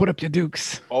boxer. Put up your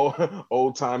dukes.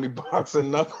 Old-timey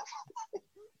boxing knuckles.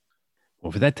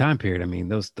 Well, for that time period, I mean,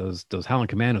 those Howling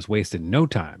Commandos wasted no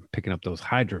time picking up those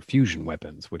Hydra fusion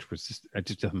weapons, which was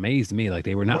just amazed me. Like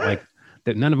they were not like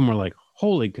that. None of them were like,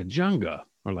 holy Kajunga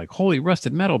or like, holy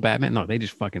rusted metal Batman. No, they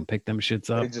just fucking picked them shits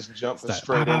up. They just jumped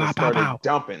straight in and started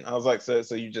dumping. I was like, so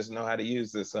you just know how to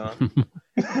use this, huh?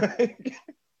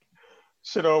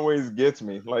 Shit always gets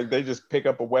me. Like they just pick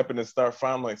up a weapon and start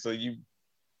firing. Like, so are you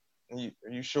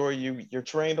sure you're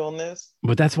trained on this?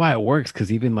 But that's why it works,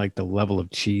 because even like the level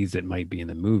of cheese that might be in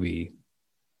the movie,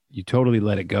 you totally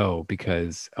let it go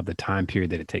because of the time period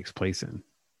that it takes place in.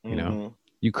 You know,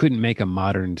 you couldn't make a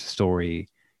modern story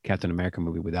Captain America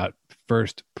movie without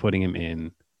first putting him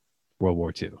in World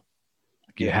War II.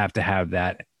 You have to have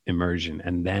that immersion,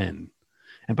 and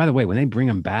by the way, when they bring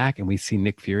him back and we see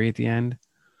Nick Fury at the end,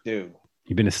 dude,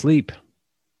 you've been asleep.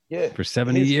 Yeah. For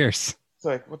 70 years. It's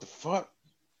like, what the fuck?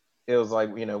 It was like,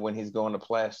 you know, when he's going to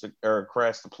crash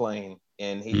the plane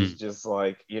and he's just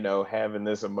like, you know, having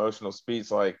this emotional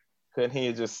speech, like, couldn't he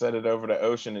have just set it over the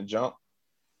ocean and jump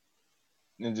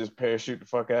and just parachute the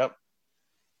fuck out?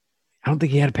 I don't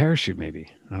think he had a parachute,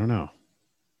 maybe. I don't know.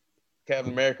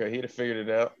 Captain America, he'd have figured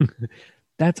it out.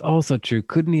 That's also true.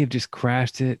 Couldn't he have just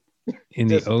crashed it in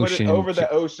the ocean? Put it over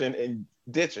the ocean and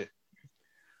ditch it.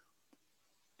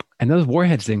 And those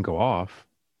warheads didn't go off.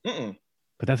 Mm-mm.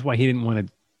 But that's why he didn't want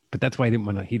to. But that's why he didn't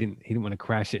want to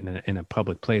crash it in a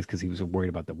public place, because he was worried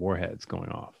about the warheads going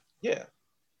off. Yeah.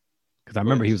 Because I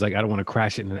remember he was like, I don't want to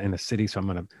crash it in a city, so I'm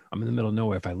in the middle of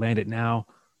nowhere. If I land it now,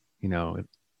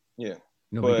 yeah,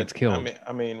 nobody gets killed.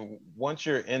 I mean, once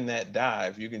you're in that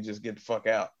dive, you can just get the fuck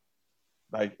out.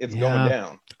 Like it's going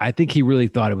down. I think he really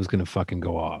thought it was going to fucking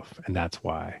go off, and that's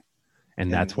why. And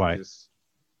that's why just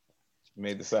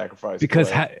made the sacrifice. Because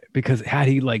had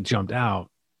he like jumped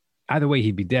out, either way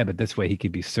he'd be dead. But this way he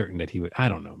could be certain that he would. I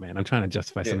don't know, man. I'm trying to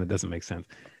justify something that doesn't make sense.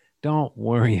 Don't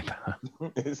worry about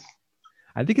it.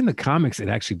 I think in the comics it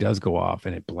actually does go off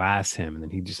and it blasts him, and then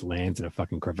he just lands in a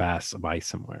fucking crevasse of ice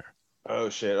somewhere. Oh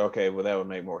shit! Okay, well that would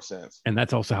make more sense. And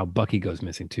that's also how Bucky goes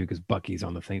missing too, because Bucky's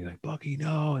on the thing. He's like, Bucky,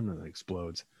 no, and then it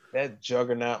explodes. That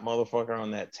juggernaut motherfucker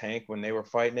on that tank when they were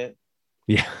fighting it.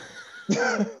 Yeah.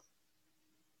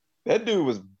 That dude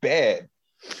was bad.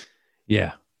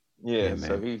 Yeah. Yeah.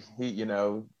 So he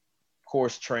of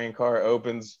course, train car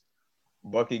opens.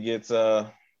 Bucky gets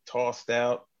tossed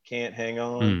out. Can't hang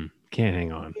on. Can't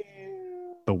hang on.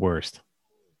 The worst.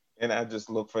 And I just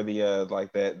look for the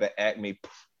like the Acme.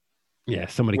 Yeah,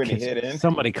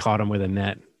 somebody caught him with a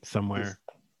net somewhere.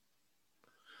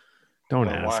 Don't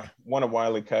ask. One of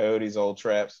Wile E. Coyote's old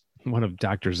traps. One of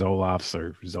Dr. Zoloft's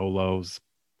or Zolo's,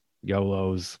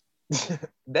 YOLO's.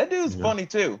 That dude's funny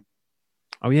too.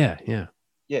 Oh yeah.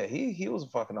 Yeah, he was a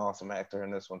fucking awesome actor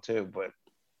in this one too. But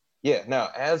yeah, now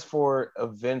as for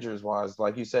Avengers wise,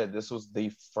 like you said, this was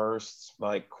the first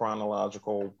like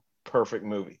chronological perfect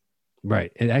movie.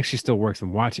 Right. It actually still works,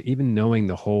 and watch it, even knowing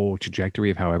the whole trajectory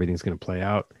of how everything's going to play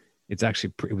out. It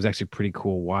was actually pretty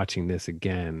cool watching this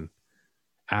again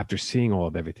after seeing all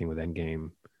of everything with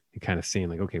Endgame and kind of seeing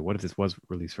like, okay, what if this was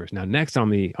released first? Now, next on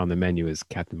the menu is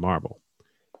Captain Marvel,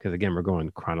 because again, we're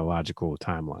going chronological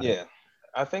timeline. Yeah,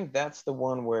 I think that's the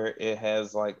one where it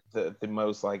has like the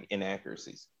most like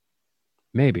inaccuracies.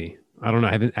 Maybe, I don't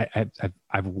know.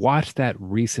 I've watched that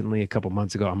recently a couple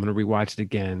months ago. I'm going to rewatch it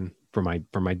again for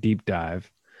my deep dive.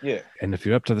 Yeah. And if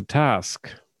you're up to the task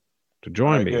to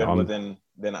join me,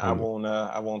 then I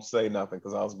won't say nothing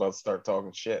because I was about to start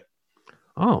talking shit.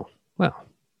 Oh, well.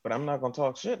 But I'm not gonna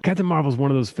talk shit. Captain Marvel is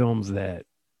one of those films that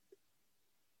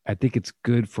I think it's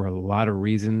good for a lot of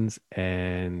reasons,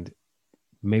 and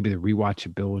maybe the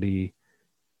rewatchability.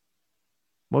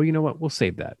 Well, you know what? We'll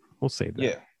save that.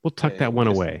 Yeah. We'll tuck that one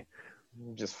away.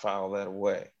 Just file that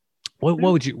away. What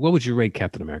would you rate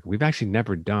Captain America? We've actually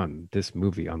never done this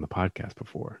movie on the podcast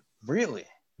before. Really?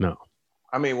 No.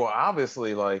 I mean, well,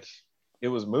 obviously, like it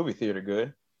was movie theater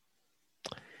good.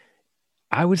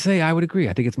 I would say I would agree.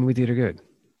 I think it's movie theater good.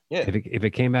 Yeah. If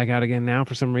it came back out again now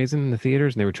for some reason in the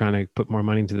theaters and they were trying to put more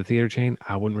money into the theater chain,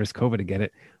 I wouldn't risk COVID to get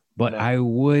it. But I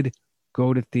would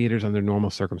go to theaters under normal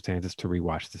circumstances to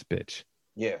rewatch this bitch.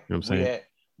 Yeah. You know what I'm saying?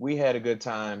 We had a good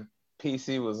time.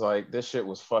 PC was like, this shit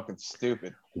was fucking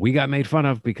stupid. We got made fun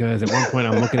of because at one point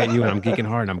I'm looking at you and I'm geeking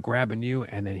hard and I'm grabbing you,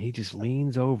 and then he just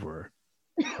leans over.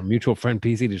 Our mutual friend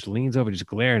PC just leans over, just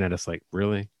glaring at us like,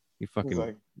 really? You fucking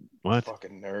like, what?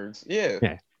 Fucking nerds. Yeah.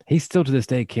 Yeah. He still to this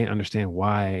day can't understand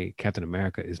why Captain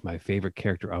America is my favorite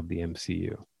character of the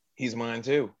MCU. He's mine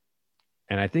too.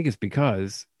 And I think it's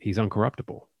because he's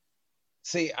uncorruptible.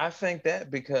 See, I think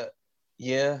that because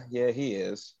yeah, he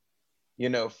is. You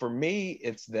know, for me,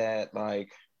 it's that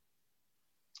like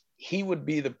he would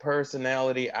be the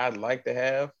personality I'd like to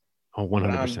have. Oh,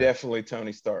 100%. I'm definitely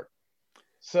Tony Stark.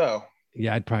 So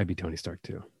yeah, I'd probably be Tony Stark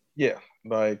too. Yeah,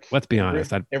 like let's be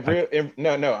honest.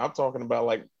 No, I'm talking about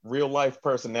like real life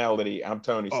personality. I'm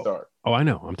Tony Stark. Oh, I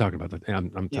know. I'm talking about that.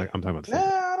 I'm talking about the same.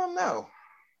 I don't know.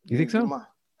 You think so?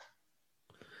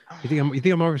 You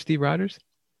think I'm over Steve Rogers?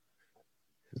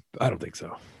 I don't think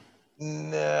so.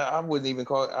 Nah, I wouldn't even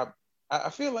call it. I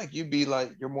feel like you'd be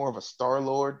like you're more of a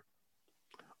Star-Lord.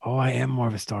 Oh, I am more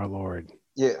of a Star-Lord.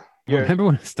 Yeah. Remember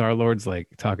when Star-Lord's like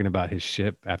talking about his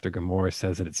ship after Gamora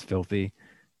says that it's filthy?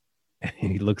 And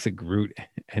he looks at Groot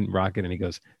and Rocket and he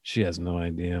goes, she has no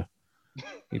idea.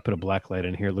 He put a black light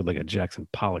in here, it looked like a Jackson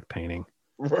Pollock painting.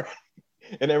 Right.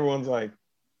 And everyone's like,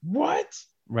 what?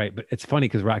 Right. But it's funny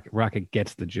because Rocket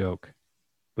gets the joke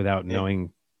without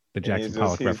knowing the Jackson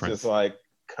Pollock reference. He's just like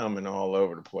coming all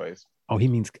over the place. Oh, he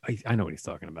means, I know what he's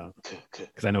talking about.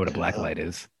 Because I know what a black light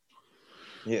is.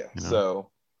 Yeah. You know?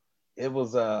 So it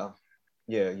was,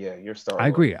 you're Star-Lord. I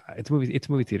agree. It's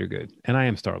movie theater good. And I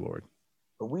am Star-Lord.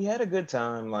 But we had a good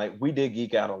time. Like we did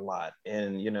geek out a lot,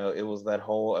 and you know it was that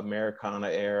whole Americana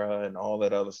era and all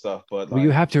that other stuff. But well, you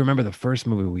have to remember the first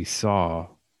movie we saw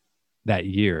that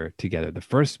year together. The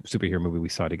first superhero movie we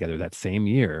saw together that same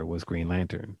year was Green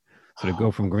Lantern. So to go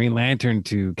from Green Lantern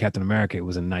to Captain America, it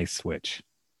was a nice switch.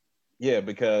 Yeah,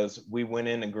 because we went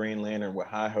into Green Lantern with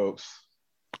high hopes.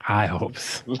 High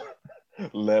hopes.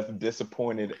 Left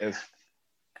disappointed as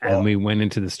And we went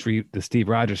into the Steve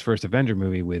Rogers first Avenger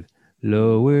movie with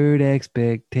lowered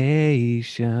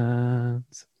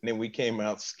expectations. And then we came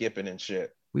out skipping and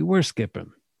shit. We were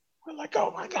skipping. We're like,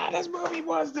 oh my God, this movie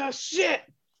was the shit.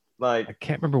 Like, I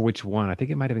can't remember which one. I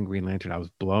think it might have been Green Lantern. I was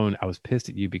pissed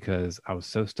at you because I was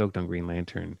so stoked on Green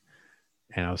Lantern.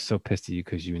 And I was so pissed at you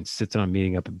because you insisted on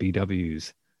meeting up at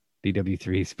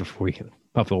BW3s before you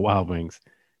Buffalo Wild Wings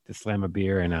to slam a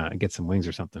beer and get some wings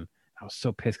or something. I was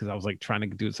so pissed because I was like trying to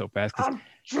do it so fast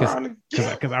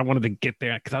because I wanted to get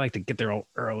there because I like to get there all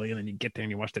early, and then you get there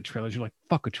and you watch the trailers. You're like,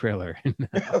 fuck a trailer. I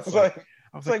was like,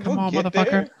 come on,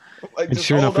 motherfucker. Like, and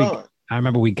sure enough, I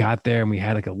remember we got there and we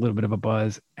had like a little bit of a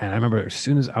buzz. And I remember as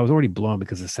soon as I was already blown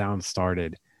because the sound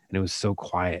started and it was so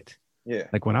quiet. Yeah.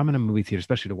 Like when I'm in a movie theater,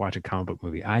 especially to watch a comic book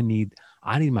movie, I need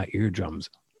my eardrums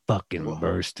fucking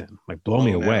bursting, like blow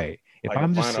me away. If like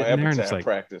I'm just sitting there and it's like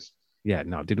practice. Yeah,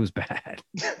 no, dude, it was bad.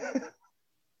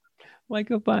 Like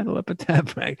a final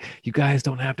epitaph, right? You guys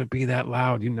don't have to be that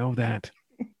loud. You know that.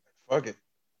 Fuck it.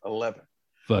 11.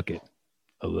 Fuck it.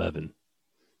 11.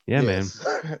 Yeah, yes.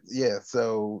 Man. Yeah.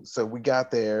 So we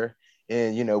got there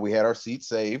and, we had our seat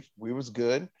saved. We was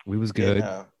good.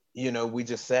 And, we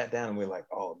just sat down and we're like,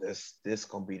 oh, this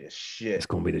going to be the shit. It's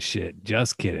going to be the shit.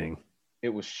 Just kidding. It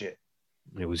was shit.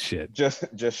 It was shit. Just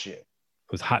shit.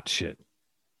 It was hot shit.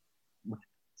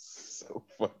 So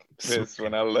fucking pissed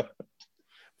when I left.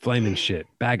 Flaming shit.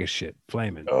 Bag of shit.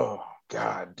 Flaming. Oh,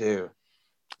 God, dude.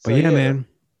 But yeah, man.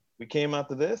 We came out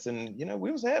to this and,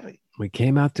 we was happy. We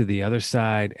came out to the other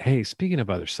side. Hey, speaking of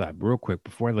other side, real quick,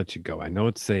 before I let you go, I know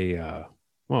it's I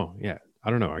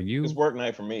don't know. Are you? It's work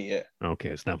night for me, yeah. Okay,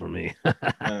 it's not for me.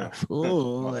 If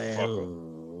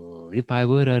I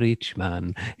were a rich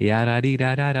man,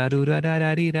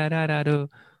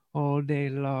 all day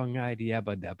long, I'd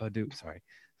yabba dabba do. Sorry.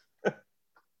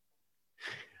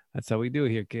 That's how we do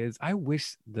it here, kids. I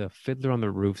wish the Fiddler on the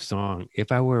Roof song,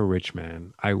 If I Were a Rich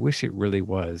Man, I wish it really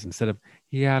was. Instead of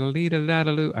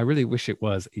yada-dee-da-da-da-doo, I really wish it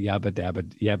was yabba dabba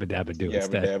do. Yabba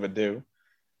dabba do.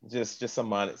 Just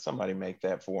somebody make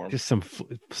that for him. Just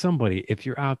somebody, if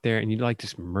you're out there and you like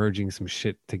just merging some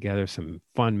shit together, some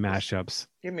fun mashups.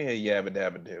 Give me a yabba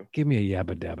dabba do. Give me a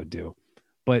yabba dabba do.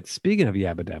 But speaking of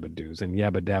yabba dabba do's and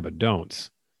yabba dabba don'ts,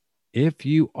 if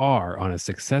you are on a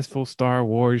successful Star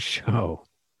Wars show,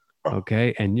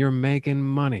 okay, and you're making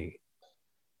money,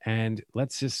 and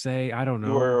let's just say, I don't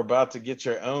know, you're about to get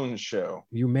your own show.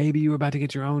 Maybe you're about to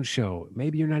get your own show.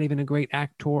 Maybe you're not even a great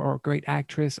actor or a great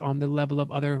actress on the level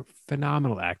of other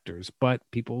phenomenal actors, but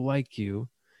people like you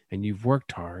and you've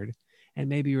worked hard, and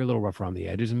maybe you're a little rough around the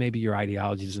edges, and maybe your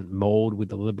ideology doesn't mold with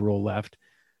the liberal left.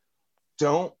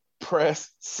 Don't press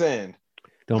send.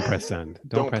 Don't press send.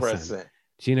 Don't press send.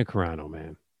 Gina Carano,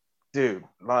 man. Dude,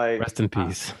 like, rest in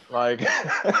peace. Like,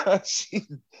 she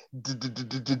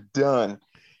done.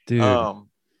 Dude.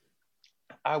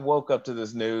 I woke up to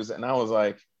this news and I was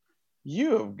like,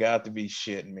 you have got to be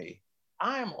shitting me.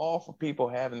 I am all for people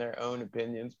having their own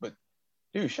opinions, but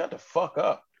dude, shut the fuck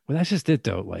up. Well, that's just it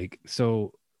though. Like,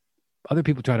 so other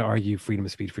people try to argue freedom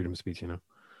of speech,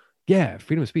 Yeah,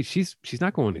 freedom of speech. She's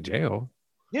not going to jail.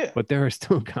 Yeah. But there are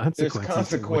still consequences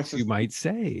to what you might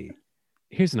say.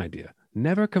 Here's an idea.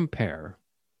 Never compare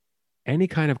any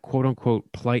kind of quote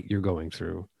unquote plight you're going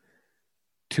through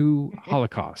to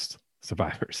Holocaust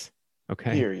survivors.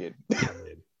 Okay. Period.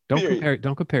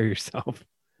 Don't compare yourself.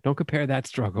 Don't compare that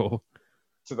struggle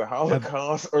to the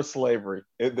Holocaust or slavery.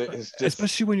 It's just...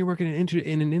 Especially when you're working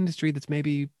in an industry that's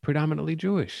maybe predominantly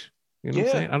Jewish. You know what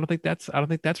I'm saying? I don't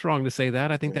think that's wrong to say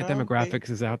that. I think that demographics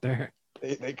is out there.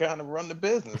 They kind of run the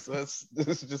business.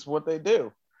 This is just what they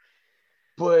do.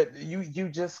 But you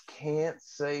just can't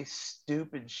say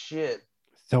stupid shit.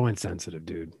 So insensitive,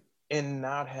 dude. And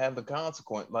not have the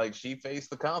consequence. Like, she faced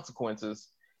the consequences.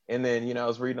 And then, I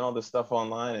was reading all this stuff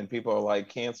online and people are like,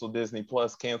 cancel Disney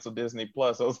Plus. I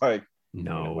was like,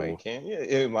 no. Wait, can't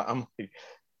you? I'm like,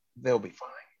 they'll be fine.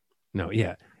 No,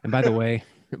 yeah. And by the way,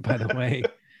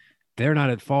 they're not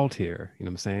at fault here. You know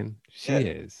what I'm saying? She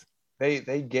is.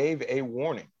 They gave a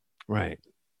warning. Right.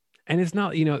 And it's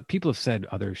not, people have said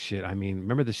other shit. I mean,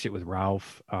 remember the shit with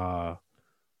Ralph, on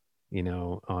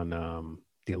The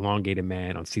Elongated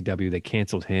Man on CW? They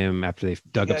canceled him after they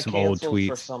dug up some old tweets.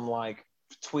 For some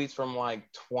tweets from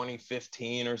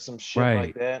 2015 or some shit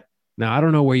like that. Now, I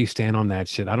don't know where you stand on that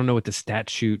shit. I don't know what the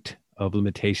statute of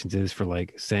limitations is for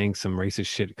saying some racist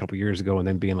shit a couple years ago and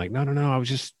then being like, no, I was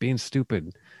just being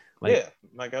stupid. I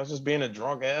was just being a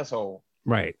drunk asshole.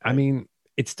 Right. I mean,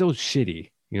 it's still shitty.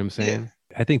 You know what I'm saying? Yeah.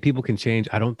 I think people can change.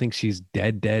 I don't think she's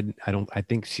dead. I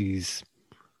think she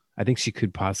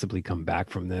could possibly come back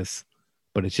from this,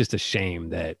 but it's just a shame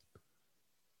that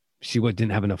didn't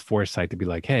have enough foresight to be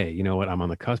like, hey, you know what? I'm on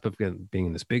the cusp of being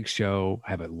in this big show. I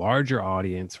have a larger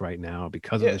audience right now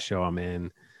because of the show I'm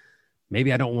in.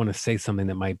 Maybe I don't want to say something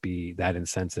that might be that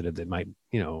insensitive that might,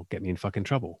 get me in fucking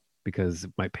trouble because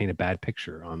it might paint a bad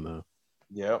picture on the.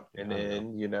 Yep. And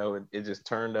then, it just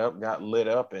turned up, got lit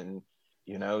up, and,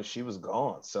 she was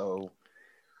gone. So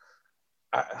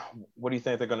what do you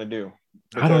think they're going to do?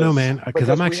 I don't know, man. Because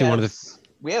I'm actually one of the.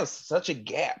 We have such a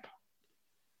gap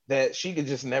that she could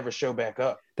just never show back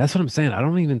up. That's what I'm saying. I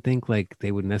don't even think like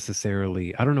they would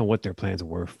necessarily. I don't know what their plans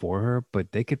were for her,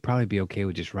 but they could probably be okay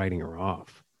with just writing her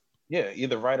off. Yeah,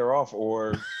 either write her off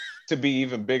or to be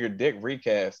even bigger dick,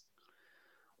 recast.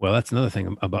 Well, that's another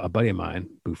thing about a buddy of mine,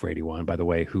 Boof81, by the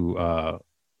way, who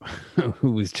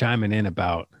was chiming in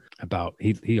about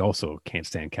he also can't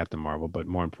stand Captain Marvel, but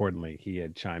more importantly, he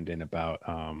had chimed in about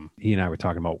he and I were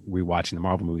talking about rewatching the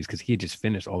Marvel movies because he had just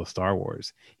finished all the Star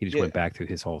Wars. He just went back to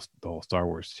the whole Star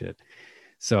Wars shit.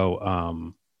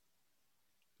 So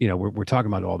we're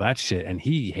talking about all that shit, and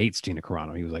he hates Gina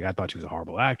Carano. He was like, I thought she was a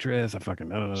horrible actress. I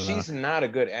fucking She's not a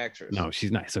good actress. No,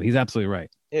 she's not. So he's absolutely right.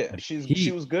 Yeah,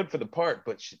 she was good for the part,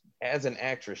 but as an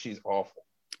actress, she's awful.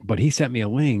 But he sent me a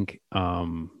link.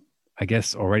 I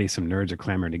guess already some nerds are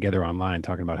clamoring together online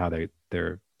talking about how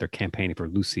they're campaigning for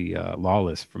Lucy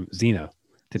Lawless from Xena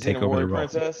to take over the role.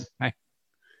 Princess.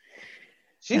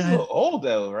 She's a little old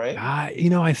though, right?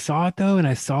 I saw it though, and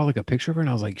I saw like a picture of her, and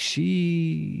I was like,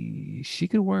 she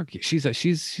could work. She's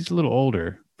a little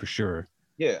older for sure.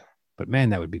 Yeah. But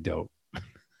man, that would be dope.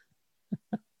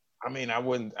 I mean, I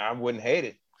wouldn't hate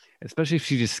it. Especially if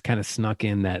she just kind of snuck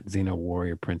in that Xena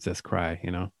warrior princess cry,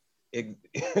 And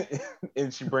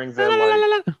she brings that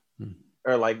like,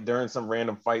 or like during some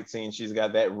random fight scene, she's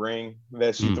got that ring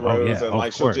that she throws, and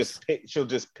like she'll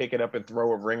just pick it up and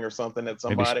throw a ring or something at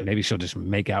somebody. Maybe she'll just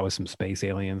make out with some space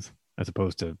aliens as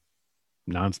opposed to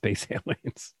non-space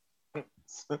aliens.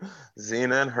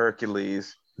 Xena and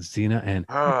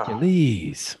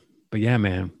Hercules. But yeah,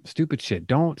 man, stupid shit.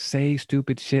 Don't say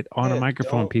stupid shit on a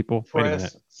microphone, people. Wait a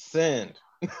minute. Send.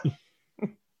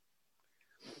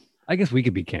 I guess we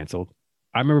could be canceled.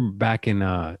 I remember back in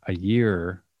a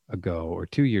year ago or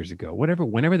 2 years ago,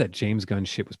 whenever that James Gunn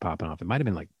shit was popping off, it might have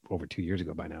been like over 2 years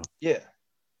ago by now. Yeah.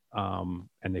 And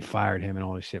they fired him and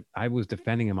all this shit. I was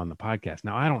defending him on the podcast.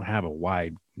 Now I don't have a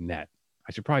wide net.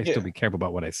 I should probably still be careful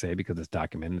about what I say because it's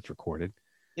documented, it's recorded.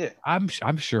 Yeah.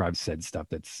 I'm sure I've said stuff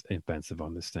that's offensive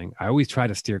on this thing. I always try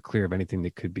to steer clear of anything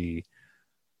that could be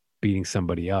beating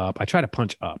somebody up. I try to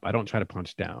punch up. I don't try to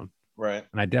punch down. Right.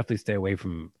 And I definitely stay away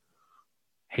from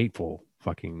hateful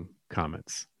fucking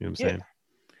comments. You know what I'm saying?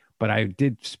 But I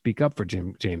did speak up for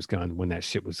James Gunn when that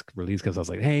shit was released because I was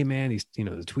like, hey man, the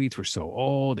tweets were so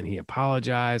old and he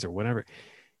apologized or whatever,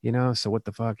 so what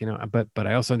the fuck, but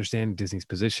I also understand Disney's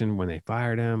position when they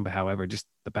fired him. But however, just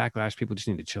the backlash, people just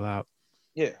need to chill out.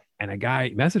 Yeah. And a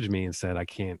guy messaged me and said, I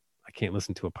can't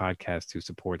listen to a podcast who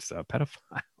supports a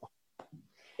pedophile.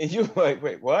 And you were like,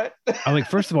 wait, what? I'm like,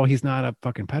 first of all, he's not a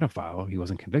fucking pedophile. He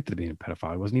wasn't convicted of being a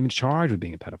pedophile. He wasn't even charged with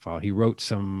being a pedophile. He wrote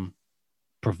some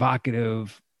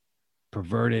provocative,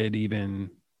 perverted,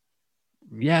 even,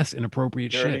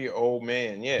 inappropriate shit. Dirty old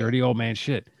man, yeah. Dirty old man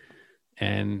shit.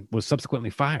 And was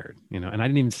subsequently fired, And I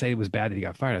didn't even say it was bad that he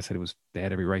got fired. I said they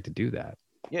had every right to do that.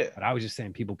 Yeah. But I was just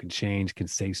saying people can change, can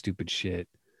say stupid shit.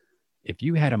 If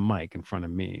you had a mic in front of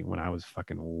me when I was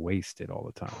fucking wasted all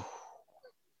the time.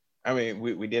 I mean,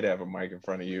 we did have a mic in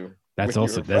front of you.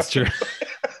 That's true.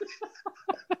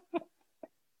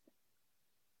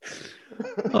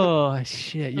 Oh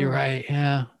shit, you're right.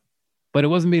 Yeah. But it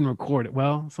wasn't being recorded.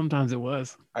 Well, sometimes it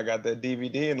was. I got that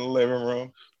DVD in the living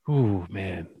room. Ooh,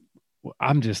 man. Well,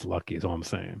 I'm just lucky is all I'm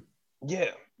saying.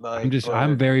 Yeah.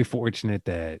 I'm very fortunate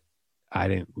that I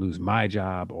didn't lose my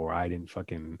job or I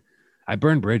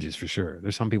burned bridges for sure.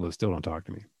 There's some people that still don't talk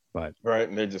to me, but. Right.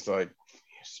 And they're just like,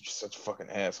 you're such a fucking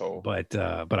asshole. But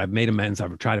I've made amends.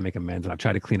 I've tried to make amends, and I've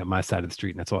tried to clean up my side of the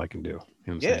street, and that's all I can do.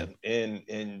 You know what I'm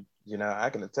saying? And I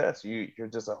can attest, you're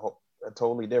just a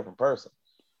totally different person.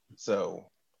 So,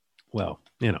 well,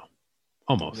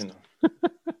 almost.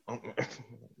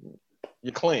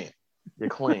 You're clean. You're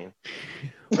clean.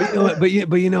 but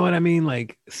you know what I mean?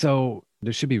 Like, so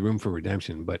there should be room for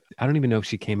redemption, but I don't even know if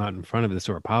she came out in front of this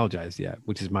or apologized yet,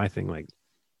 which is my thing. Like,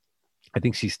 I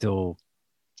think she's still.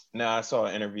 No, I saw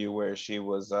an interview where she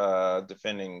was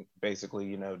defending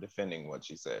what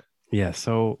she said. Yeah.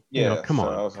 So, come on.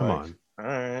 All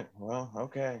right. Well,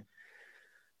 okay.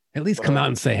 At least come out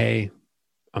and say, hey,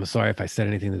 I'm sorry if I said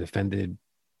anything that offended,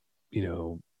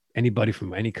 anybody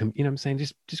from any, you know what I'm saying?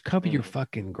 Just cover your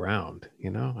fucking ground, you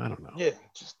know? I don't know. Yeah,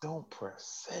 just don't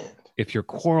press send. If your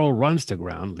quarrel runs to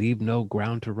ground, leave no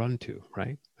ground to run to,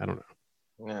 right? I don't know.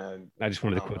 Nah, I just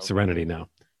wanted to quote Serenity now.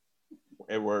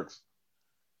 It works.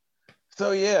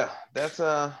 So yeah, that's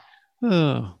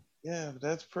yeah,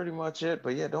 that's pretty much it.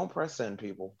 But yeah, don't press send,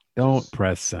 people. Don't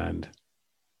press send.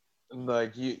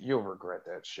 Like you'll regret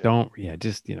that shit. Don't, yeah,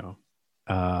 just, you know,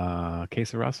 que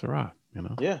sera, sera, you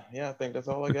know? Yeah, I think that's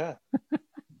all I got. I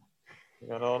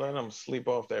got all that. I'm gonna sleep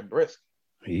off that brisket.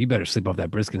 You better sleep off that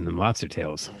brisket and them lobster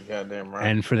tails. Goddamn right.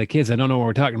 And for the kids that don't know what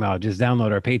we're talking about, just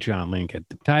download our Patreon link at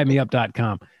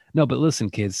tiemeup.com. No, but listen,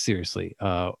 kids, seriously,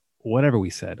 whatever we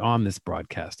said on this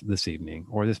broadcast this evening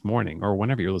or this morning or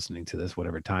whenever you're listening to this,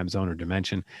 whatever time zone or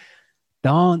dimension,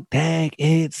 don't take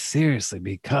it seriously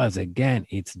because, again,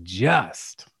 it's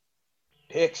just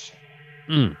fiction.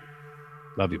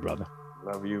 Love you, brother.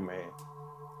 Love you, man.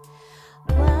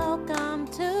 Welcome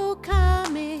to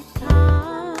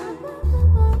Comic-Con,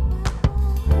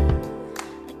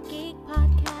 a geek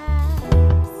podcast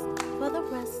for the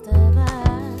rest of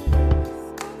us.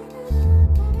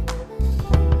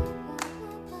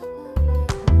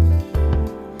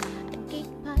 A geek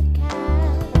podcast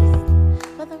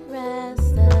for the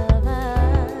rest of us.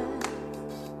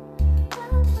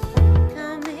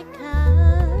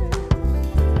 Comic-Con,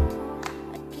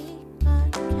 a geek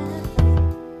podcast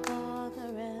for the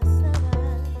rest of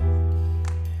us.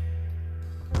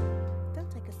 Don't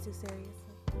take us too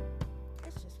seriously.